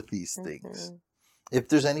obsessed with these things. If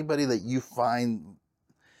there's anybody that you find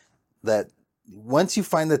that once you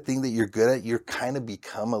find the thing that you're good at, you're kind of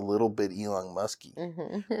become a little bit Elon Musky,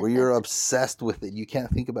 where you're obsessed with it. You can't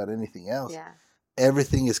think about anything else. Yeah.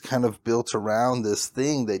 Everything is kind of built around this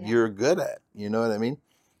thing that you're good at. You know what I mean?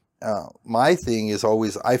 My thing is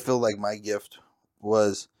always, I feel like my gift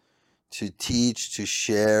was to teach, to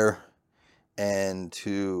share, and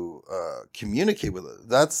to communicate with it.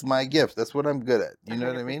 That's my gift. That's what I'm good at. You know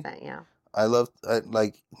what I mean? Yeah. I love,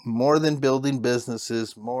 like, more than building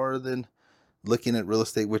businesses, more than looking at real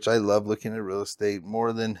estate, which I love looking at real estate,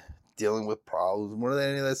 more than dealing with problems, more than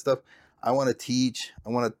any of that stuff. I want to teach. I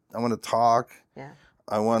want to talk. Yeah.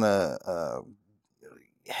 I want to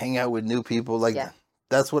hang out with new people. Like,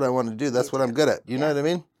 that's what I want to do. That's what I'm good at. You know what I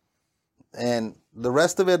mean? And the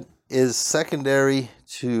rest of it is secondary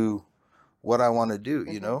to what I want to do,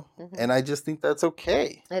 you know? And I just think that's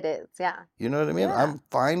okay. It is, yeah. You know what I mean? Yeah. I'm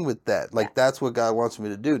fine with that. Like, that's what God wants me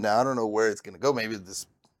to do. Now, I don't know where it's going to go. Maybe this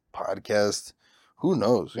podcast, who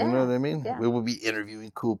knows? You know what I mean? Yeah. We will be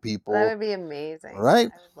interviewing cool people. That would be amazing. Right?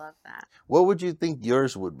 I would love that. What would you think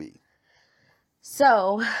yours would be?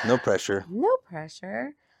 So. No pressure. No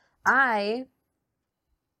pressure.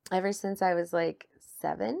 Ever since I was like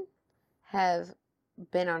 7, have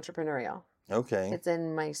been entrepreneurial. Okay. It's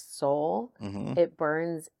in my soul. Mm-hmm. It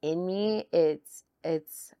burns in me.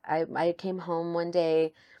 I came home one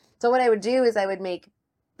day. So what I would do is I would make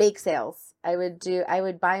bake sales. I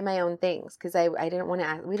would buy my own things because I didn't want to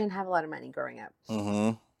ask. We didn't have a lot of money growing up.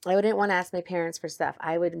 Mm-hmm. I didn't want to ask my parents for stuff.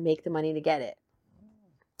 I would make the money to get it.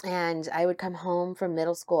 And I would come home from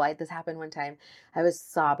middle school. This happened one time. I was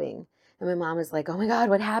sobbing. And my mom is like, oh my God,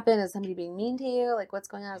 what happened? Is somebody being mean to you? Like, what's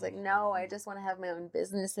going on? I was like, no, I just want to have my own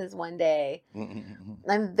businesses one day.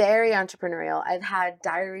 I'm very entrepreneurial. I've had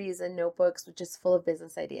diaries and notebooks just full of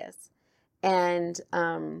business ideas. And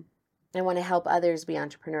I want to help others be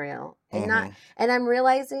entrepreneurial. And I'm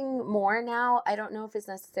realizing more now. I don't know if it's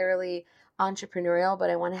necessarily entrepreneurial,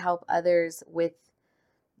 but I want to help others with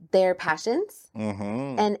their passions.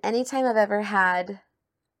 And anytime I've ever had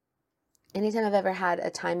a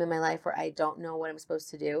time in my life where I don't know what I'm supposed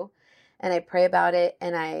to do, and I pray about it,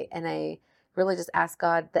 and I really just ask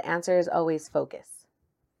God, the answer is always focus.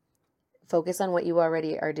 Focus on what you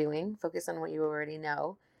already are doing. Focus on what you already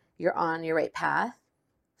know. You're on your right path.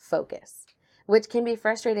 Focus. Which can be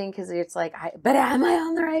frustrating because it's like, but am I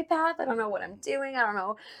on the right path? I don't know what I'm doing. I don't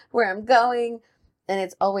know where I'm going. And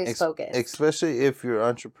it's always focus. Especially if you're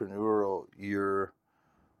entrepreneurial, you're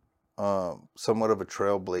somewhat of a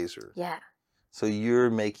trailblazer. Yeah. So you're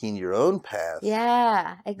making your own path.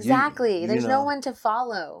 Yeah, exactly. There's no one to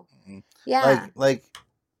follow. Yeah. Like,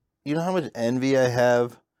 you know how much envy I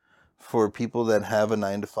have for people that have a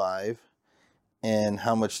 9-to-5, and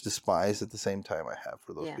how much despise at the same time I have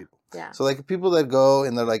for those people. Yeah. So like people that go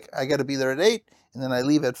and they're like, I got to be there at 8, and then I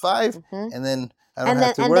leave at 5, and then I don't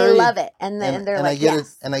have to worry. And they love it, and they're like,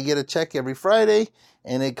 yes. And I get a check every Friday,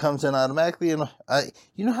 and it comes in automatically. And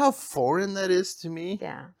you know how foreign that is to me.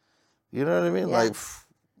 Yeah. You know what I mean? Yeah. Like,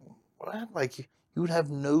 what? Like you would have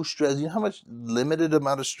no stress. You know how much limited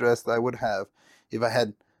amount of stress that I would have if I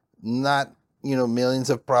had not, millions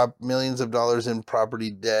of dollars in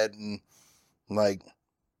property debt and like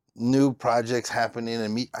new projects happening,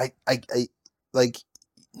 and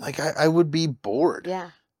I would be bored.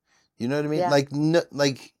 Yeah. You know what I mean? Yeah.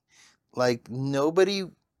 Like nobody.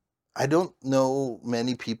 I don't know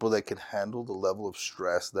many people that can handle the level of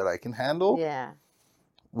stress that I can handle. Yeah.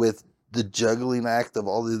 With the juggling act of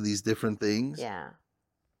all of these different things. Yeah.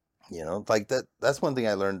 Like that's one thing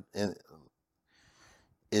I learned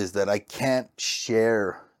is that I can't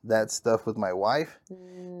share that stuff with my wife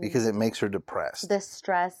because it makes her depressed. The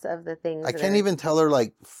stress of the things. I can't even tell her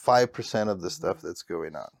like 5% of the stuff that's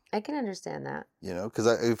going on. I can understand that. Because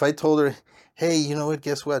if I told her, hey, you know what,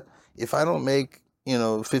 guess what? If I don't make,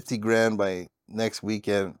 50 grand by next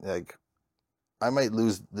weekend, like I might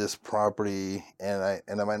lose this property and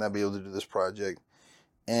I might not be able to do this project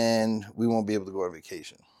and we won't be able to go on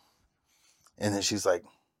vacation. And then she's like,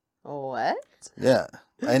 what? Yeah.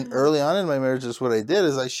 And early on in my marriage, just what I did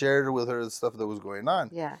is I shared with her the stuff that was going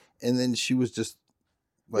on. Yeah. And then she was just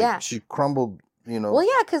like, she crumbled, Well,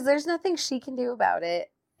 yeah, because there's nothing she can do about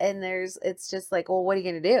it. And it's just like, well, what are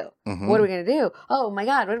you going to do? What are we going to do? Oh my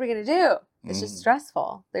God, what are we going to do? It's just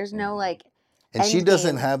stressful. There's no and she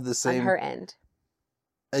doesn't have the same on her end.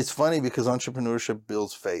 It's funny because entrepreneurship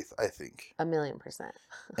builds faith, I think. 1,000,000%.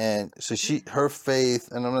 And so her faith,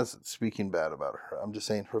 and I'm not speaking bad about her. I'm just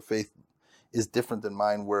saying her faith is different than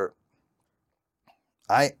mine, where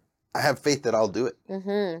I have faith that I'll do it.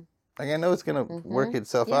 Mm-hmm. Like I know it's gonna work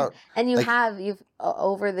itself out. And you've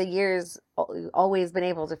over the years always been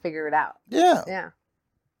able to figure it out. Yeah. Yeah.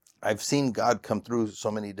 I've seen God come through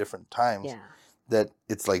so many different times. Yeah. That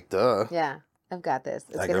it's like, duh. Yeah. I've got this.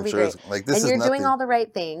 It's like, gonna I'm be sure great. This and you're is doing all the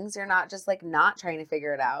right things. You're not just not trying to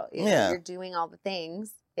figure it out. You're doing all the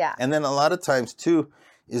things. Yeah. And then a lot of times too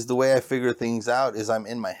is the way I figure things out is I'm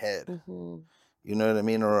in my head. Mm-hmm. You know what I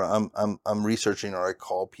mean? Or I'm researching, or I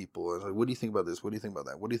call people. And like, what do you think about this? What do you think about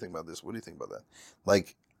that? What do you think about this? What do you think about that?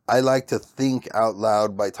 Like I like to think out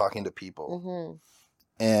loud by talking to people.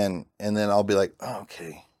 Mm-hmm. And then I'll be like, oh,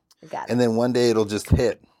 okay. Got it. And then one day it'll just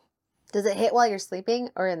hit. Does it hit while you're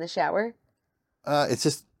sleeping or in the shower? It's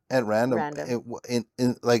just at random.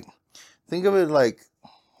 Like, think of it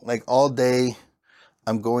like all day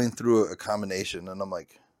I'm going through a combination and I'm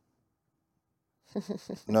like,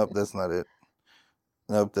 nope, that's not it.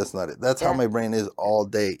 Nope, that's not it. That's how my brain is all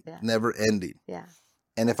day, never ending. Yeah.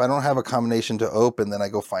 And if I don't have a combination to open, then I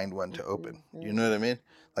go find one to open. You know what I mean?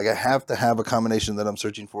 Like I have to have a combination that I'm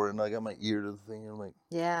searching for, and I got my ear to the thing, and I'm like,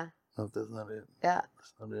 yeah, nope, that's not it. Yeah,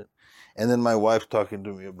 that's not it. And then my wife's talking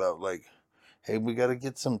to me about like, hey, we got to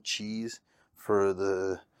get some cheese for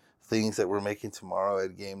the things that we're making tomorrow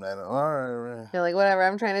at game night. All right. You're like, whatever.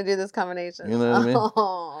 I'm trying to do this combination. You know what I mean?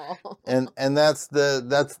 Oh. And that's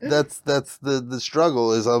the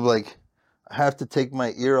struggle is I'm like, I have to take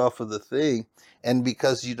my ear off of the thing, and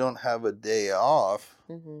because you don't have a day off,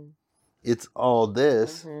 it's all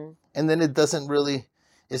this, and then it doesn't really.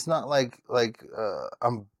 It's not like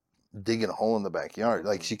I'm digging a hole in the backyard.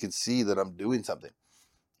 Like she can see that I'm doing something.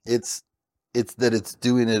 It's that it's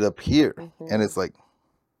doing it up here, and it's like,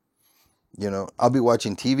 I'll be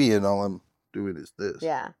watching TV and all I'm doing is this.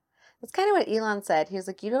 Yeah, That's kind of what Elon said. He was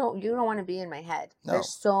like, you don't want to be in my head. No.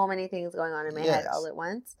 There's so many things going on in my head all Yes. at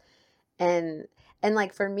once. And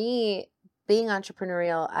like for me, being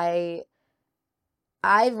entrepreneurial,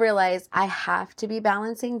 I've realized I have to be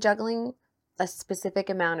juggling a specific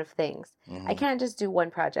amount of things. I can't just do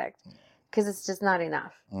one project because it's just not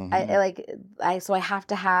enough. So I have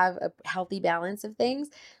to have a healthy balance of things.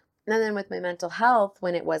 And then with my mental health,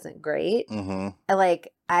 when it wasn't great,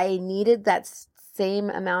 I needed that same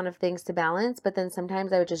amount of things to balance, but then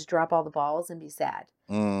sometimes I would just drop all the balls and be sad.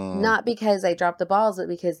 Not because I dropped the balls, but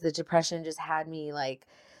because the depression just had me like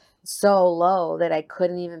so low that I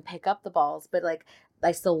couldn't even pick up the balls, but like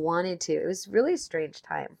I still wanted to. It was really a strange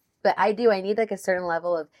time. But I need like a certain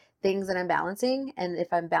level of things that I'm balancing, and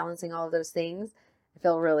if I'm balancing all of those things, I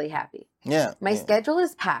feel really happy. Yeah. My schedule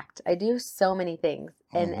is packed. I do so many things,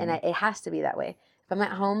 and it has to be that way. If I'm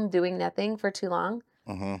at home doing nothing for too long,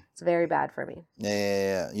 it's very bad for me.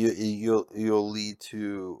 Yeah. You'll lead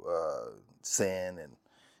to sin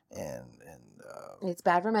and It's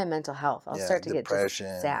bad for my mental health. I'll start to depression,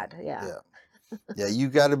 get just sad. Yeah. Yeah. You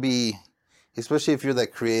got to be, especially if you're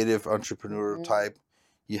that creative entrepreneur type,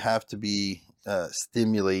 you have to be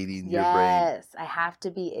stimulating your brain. Yes, I have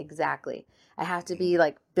to be exactly. I have to be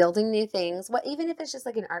like building new things. Even if it's just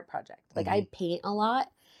like an art project. Like I paint a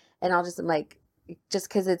lot, and I'll just like just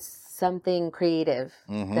because it's something creative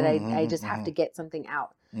that I just have to get something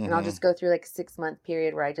out, and I'll just go through like a 6-month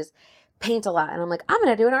period where I just paint a lot, and I'm like, I'm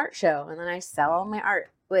gonna do an art show, and then I sell all my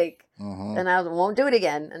art, like, and I won't do it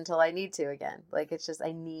again until I need to again. Like it's just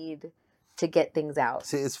I need to get things out.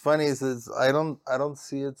 See, it's funny is I don't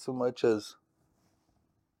see it so much as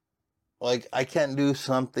like I can't do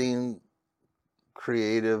something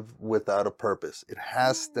creative without a purpose. It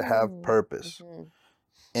has to have purpose.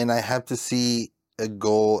 And I have to see a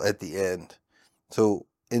goal at the end. So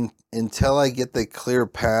until I get the clear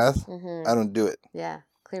path, I don't do it. Yeah.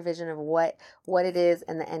 Clear vision of what it is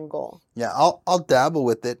and the end goal. Yeah, I'll dabble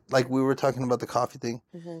with it. Like we were talking about the coffee thing.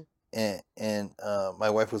 And my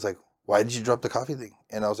wife was like, why did you drop the coffee thing?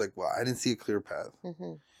 And I was like, well, I didn't see a clear path.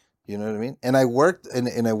 You know what I mean? And I worked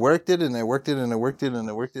and I worked it and I worked it and I worked it and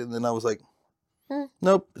I worked it. And then I was like,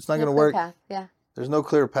 nope, it's not going to work. Path. Yeah. There's no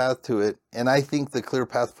clear path to it. And I think the clear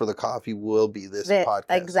path for the coffee will be this podcast.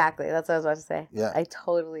 Exactly. That's what I was about to say. Yeah. I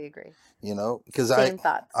totally agree. You know, because Same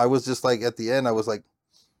thoughts. I was just like, at the end, I was like,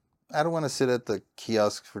 I don't want to sit at the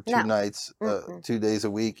kiosk for 2 nights, 2 days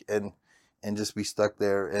a week and just be stuck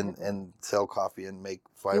there and sell coffee and make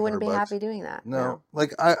 $500. You wouldn't be happy doing that. No.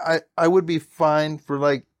 Like I would be fine for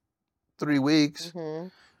like 3 weeks.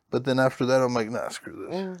 But then after that, I'm like, nah, screw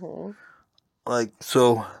this. Like,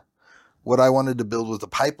 so what I wanted to build was the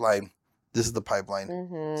pipeline. This is the pipeline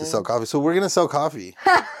to sell coffee. So we're going to sell coffee.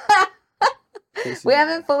 We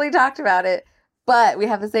haven't fully talked about it, but we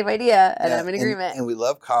have the same idea and I'm in agreement. And we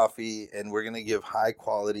love coffee and we're going to give high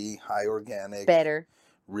quality, high organic. Better.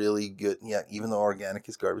 Really good. Yeah, even though organic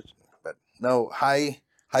is garbage. But no, high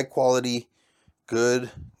quality,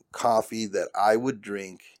 good coffee that I would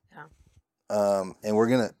drink. Yeah.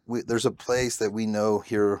 And there's a place that we know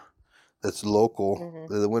here that's local,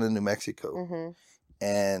 the one in New Mexico.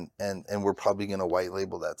 And we're probably going to white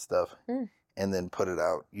label that stuff and then put it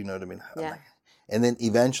out. You know what I mean? Yeah. And then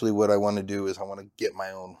eventually what I want to do is I want to get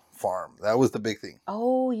my own farm. That was the big thing.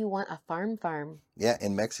 Oh, you want a farm? Yeah,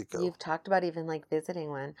 in Mexico. You've talked about even like visiting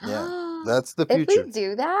one. Yeah, that's the future. If we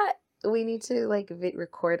do that, we need to like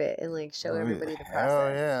record it and like show everybody the process. Oh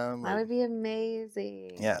yeah, that would be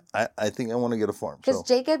amazing. Yeah, I think I want to get a farm. Because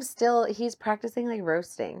Jacob's he's practicing like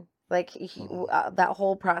roasting. Like that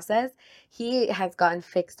whole process, he has gotten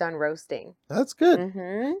fixed on roasting. That's good.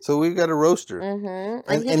 So we've got a roaster, and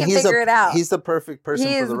he can figure it out. He's the perfect person.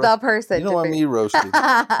 He's for the person. You don't want me roasting.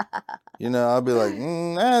 You know, I'll be like,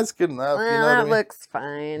 that's good enough. Well, you know what I mean? Looks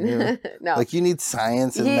fine. Yeah. No, like you need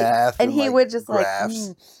science and math, and he like would just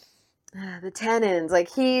graphs. The tannins. Like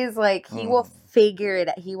he's like he will figure it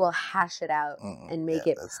out. He will hash it out and make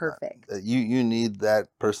it perfect. You need that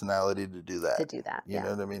personality to do that. You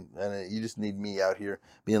know what I mean? And you just need me out here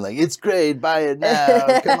being like, it's great, buy it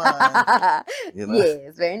now. Come on. You know?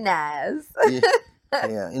 Yes, very nice.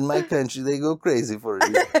 Yeah, in my country they go crazy for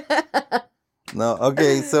you. No,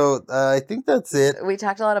 okay, so I think that's it. We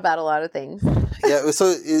talked about a lot of things. Yeah,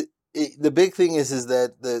 so the big thing is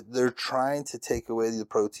that they're trying to take away the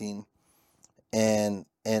protein, and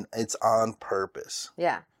it's on purpose.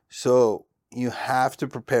 Yeah. So you have to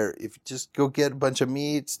prepare. If you just go get a bunch of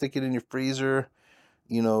meat, stick it in your freezer.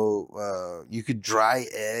 You know, you could dry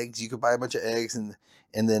eggs. You could buy a bunch of eggs and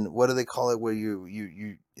then what do they call it? Where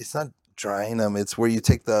you it's not drying them. It's where you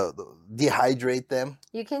take the dehydrate them.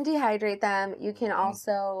 You can dehydrate them. You can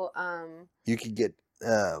also You can get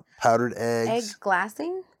powdered egg eggs.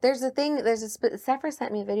 glassing. There's a thing. Sephora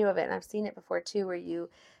sent me a video of it, and I've seen it before too, where you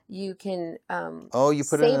can You put it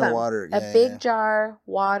save in the them. water. A big jar,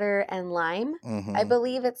 water, and lime. Mm-hmm. I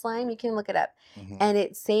believe it's lime. You can look it up, and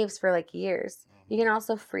it saves for like years. You can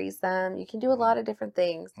also freeze them. You can do a lot of different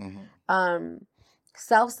things.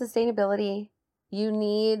 Self-sustainability. You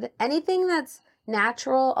need anything that's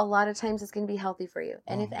natural. A lot of times it's going to be healthy for you.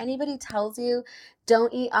 And if anybody tells you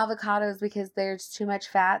don't eat avocados because there's too much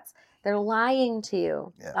fats, they're lying to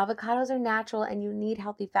you. Yeah. Avocados are natural, and you need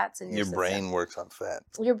healthy fats in your system. Your brain works on fat.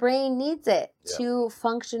 Your brain needs it to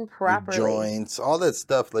function properly. Your joints, all that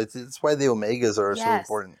stuff. That's why the omegas are so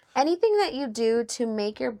important. Anything that you do to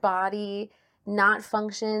make your body not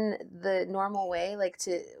function the normal way,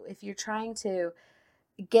 if you're trying to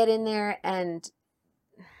get in there and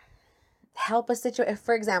help a situation.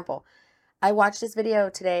 For example, I watched this video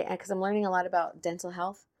today because I'm learning a lot about dental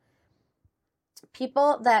health.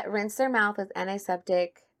 People that rinse their mouth with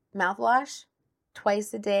antiseptic mouthwash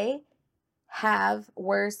twice a day have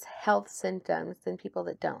worse health symptoms than people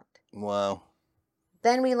that don't. Wow.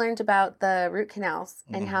 Then we learned about the root canals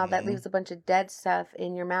and how that leaves a bunch of dead stuff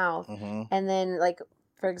in your mouth. And then,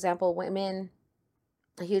 for example, women,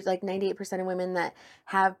 a huge 98% of women that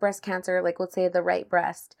have breast cancer, let's say the right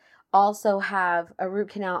breast, also have a root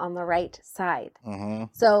canal on the right side.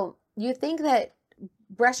 So you think that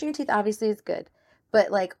brushing your teeth obviously is good, but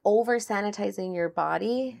over sanitizing your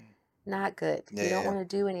body, not good. You don't want to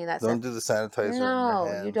do any of that stuff. Don't do the sanitizer.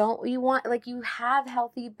 No, you don't. You want, you have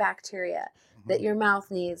healthy bacteria that your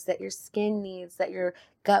mouth needs, that your skin needs, that your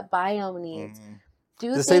gut biome needs.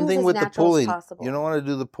 Do the same thing with the pulling. Possible. You don't want to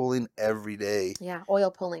do the pulling every day. Yeah,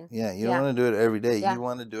 oil pulling. Yeah, you don't want to do it every day. Yeah. You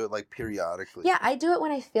want to do it periodically. Yeah, I do it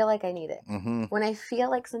when I feel like I need it. When I feel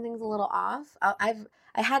like something's a little off. I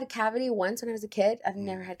had a cavity once when I was a kid. I've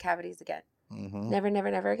never had cavities again. Never,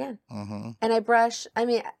 never, never again. And I brush. I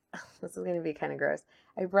mean, this is going to be kind of gross.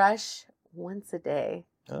 I brush once a day.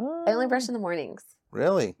 Oh. I only brush in the mornings.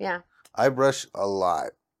 Really? Yeah. I brush a lot.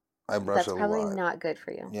 That's probably not good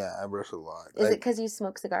for you. Yeah, I brush a lot. Is it because you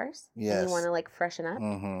smoke cigars? Yes. And you want to freshen up?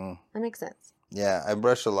 That makes sense. Yeah, I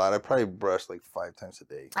brush a lot. I probably brush 5 times a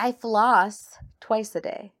day. I floss twice a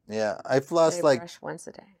day. Yeah, I floss brush once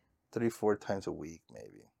a day. 3-4 times a week,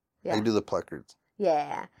 maybe. Yeah. I do the pluckers.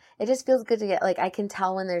 Yeah. It just feels good to get, I can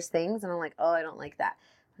tell when there's things, and I'm like, oh, I don't like that.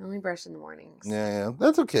 I only brush in the mornings. Yeah.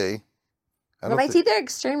 That's okay. But my teeth are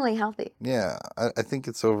extremely healthy. Yeah, I think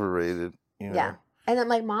it's overrated. Yeah. And then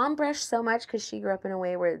my mom brushed so much because she grew up in a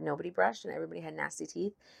way where nobody brushed and everybody had nasty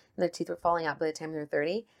teeth. And their teeth were falling out by the time they were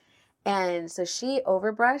 30. And so she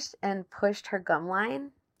overbrushed and pushed her gum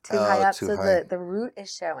line too high up. So the root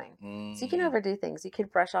is showing. So you can overdo things. You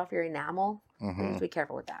could brush off your enamel. You have to be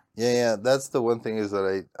careful with that. Yeah. That's the one thing is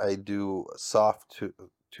that I do soft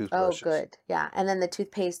toothbrushes. Oh, good. Yeah. And then the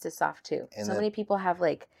toothpaste is soft too. And so many people have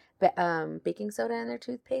baking soda in their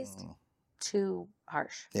toothpaste. Too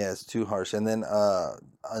harsh. Yeah, it's too harsh. And then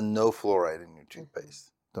no fluoride in your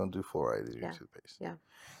toothpaste. Don't do fluoride in your toothpaste. Yeah.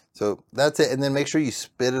 So that's it. And then make sure you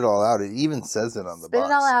spit it all out. It even says it on the box. Spit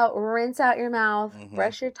it all out. Rinse out your mouth.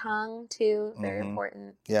 Brush your tongue too. Very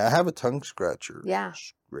important. Yeah, I have a tongue scratcher. Yeah.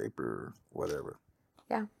 Scraper, whatever.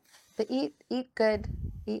 Yeah. But eat good.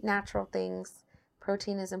 Eat natural things.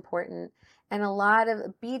 Protein is important. And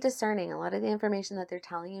be discerning. A lot of the information that they're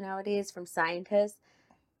telling you nowadays from scientists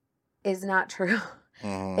is not true.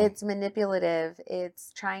 It's manipulative.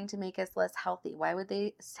 It's trying to make us less healthy. Why would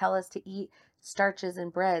they tell us to eat starches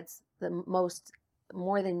and breads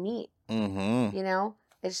more than meat?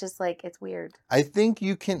 It's just it's weird. I think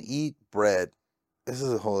you can eat bread. This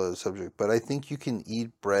is a whole other subject, but I think you can eat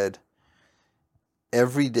bread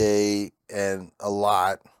every day and a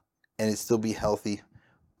lot and it still be healthy,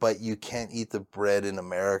 but you can't eat the bread in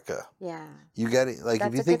America. Yeah. You got to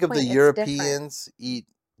if you think of the Europeans eat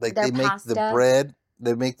they make pasta. the bread.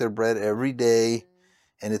 They make their bread every day,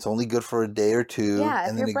 and it's only good for a day or two. Yeah,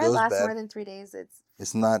 and if then your bread lasts more than 3 days,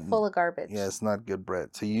 it's not full of garbage. Yeah, it's not good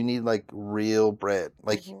bread. So you need real bread.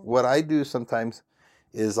 What I do sometimes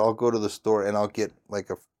is I'll go to the store and I'll get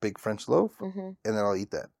a big French loaf, and then I'll eat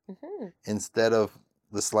that instead of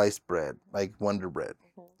the sliced bread, Wonder Bread.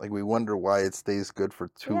 We wonder why it stays good for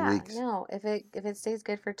 2 weeks. No, if it stays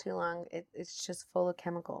good for too long, it's just full of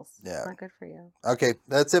chemicals. Yeah. It's not good for you. Okay,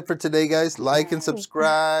 that's it for today, guys. Like and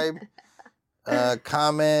subscribe.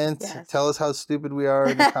 Comment. Yes. Tell us how stupid we are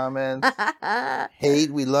in the comments. Hate.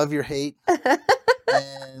 We love your hate.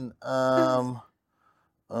 And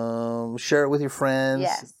share it with your friends.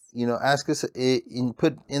 Yes. ask us,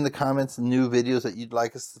 put in the comments new videos that you'd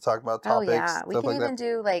like us to talk about, Oh topics, yeah, we stuff can like even that.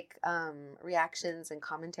 do like reactions and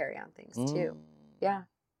commentary on things too. Mm. Yeah.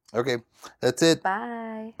 Okay, that's it.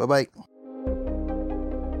 Bye. Bye bye.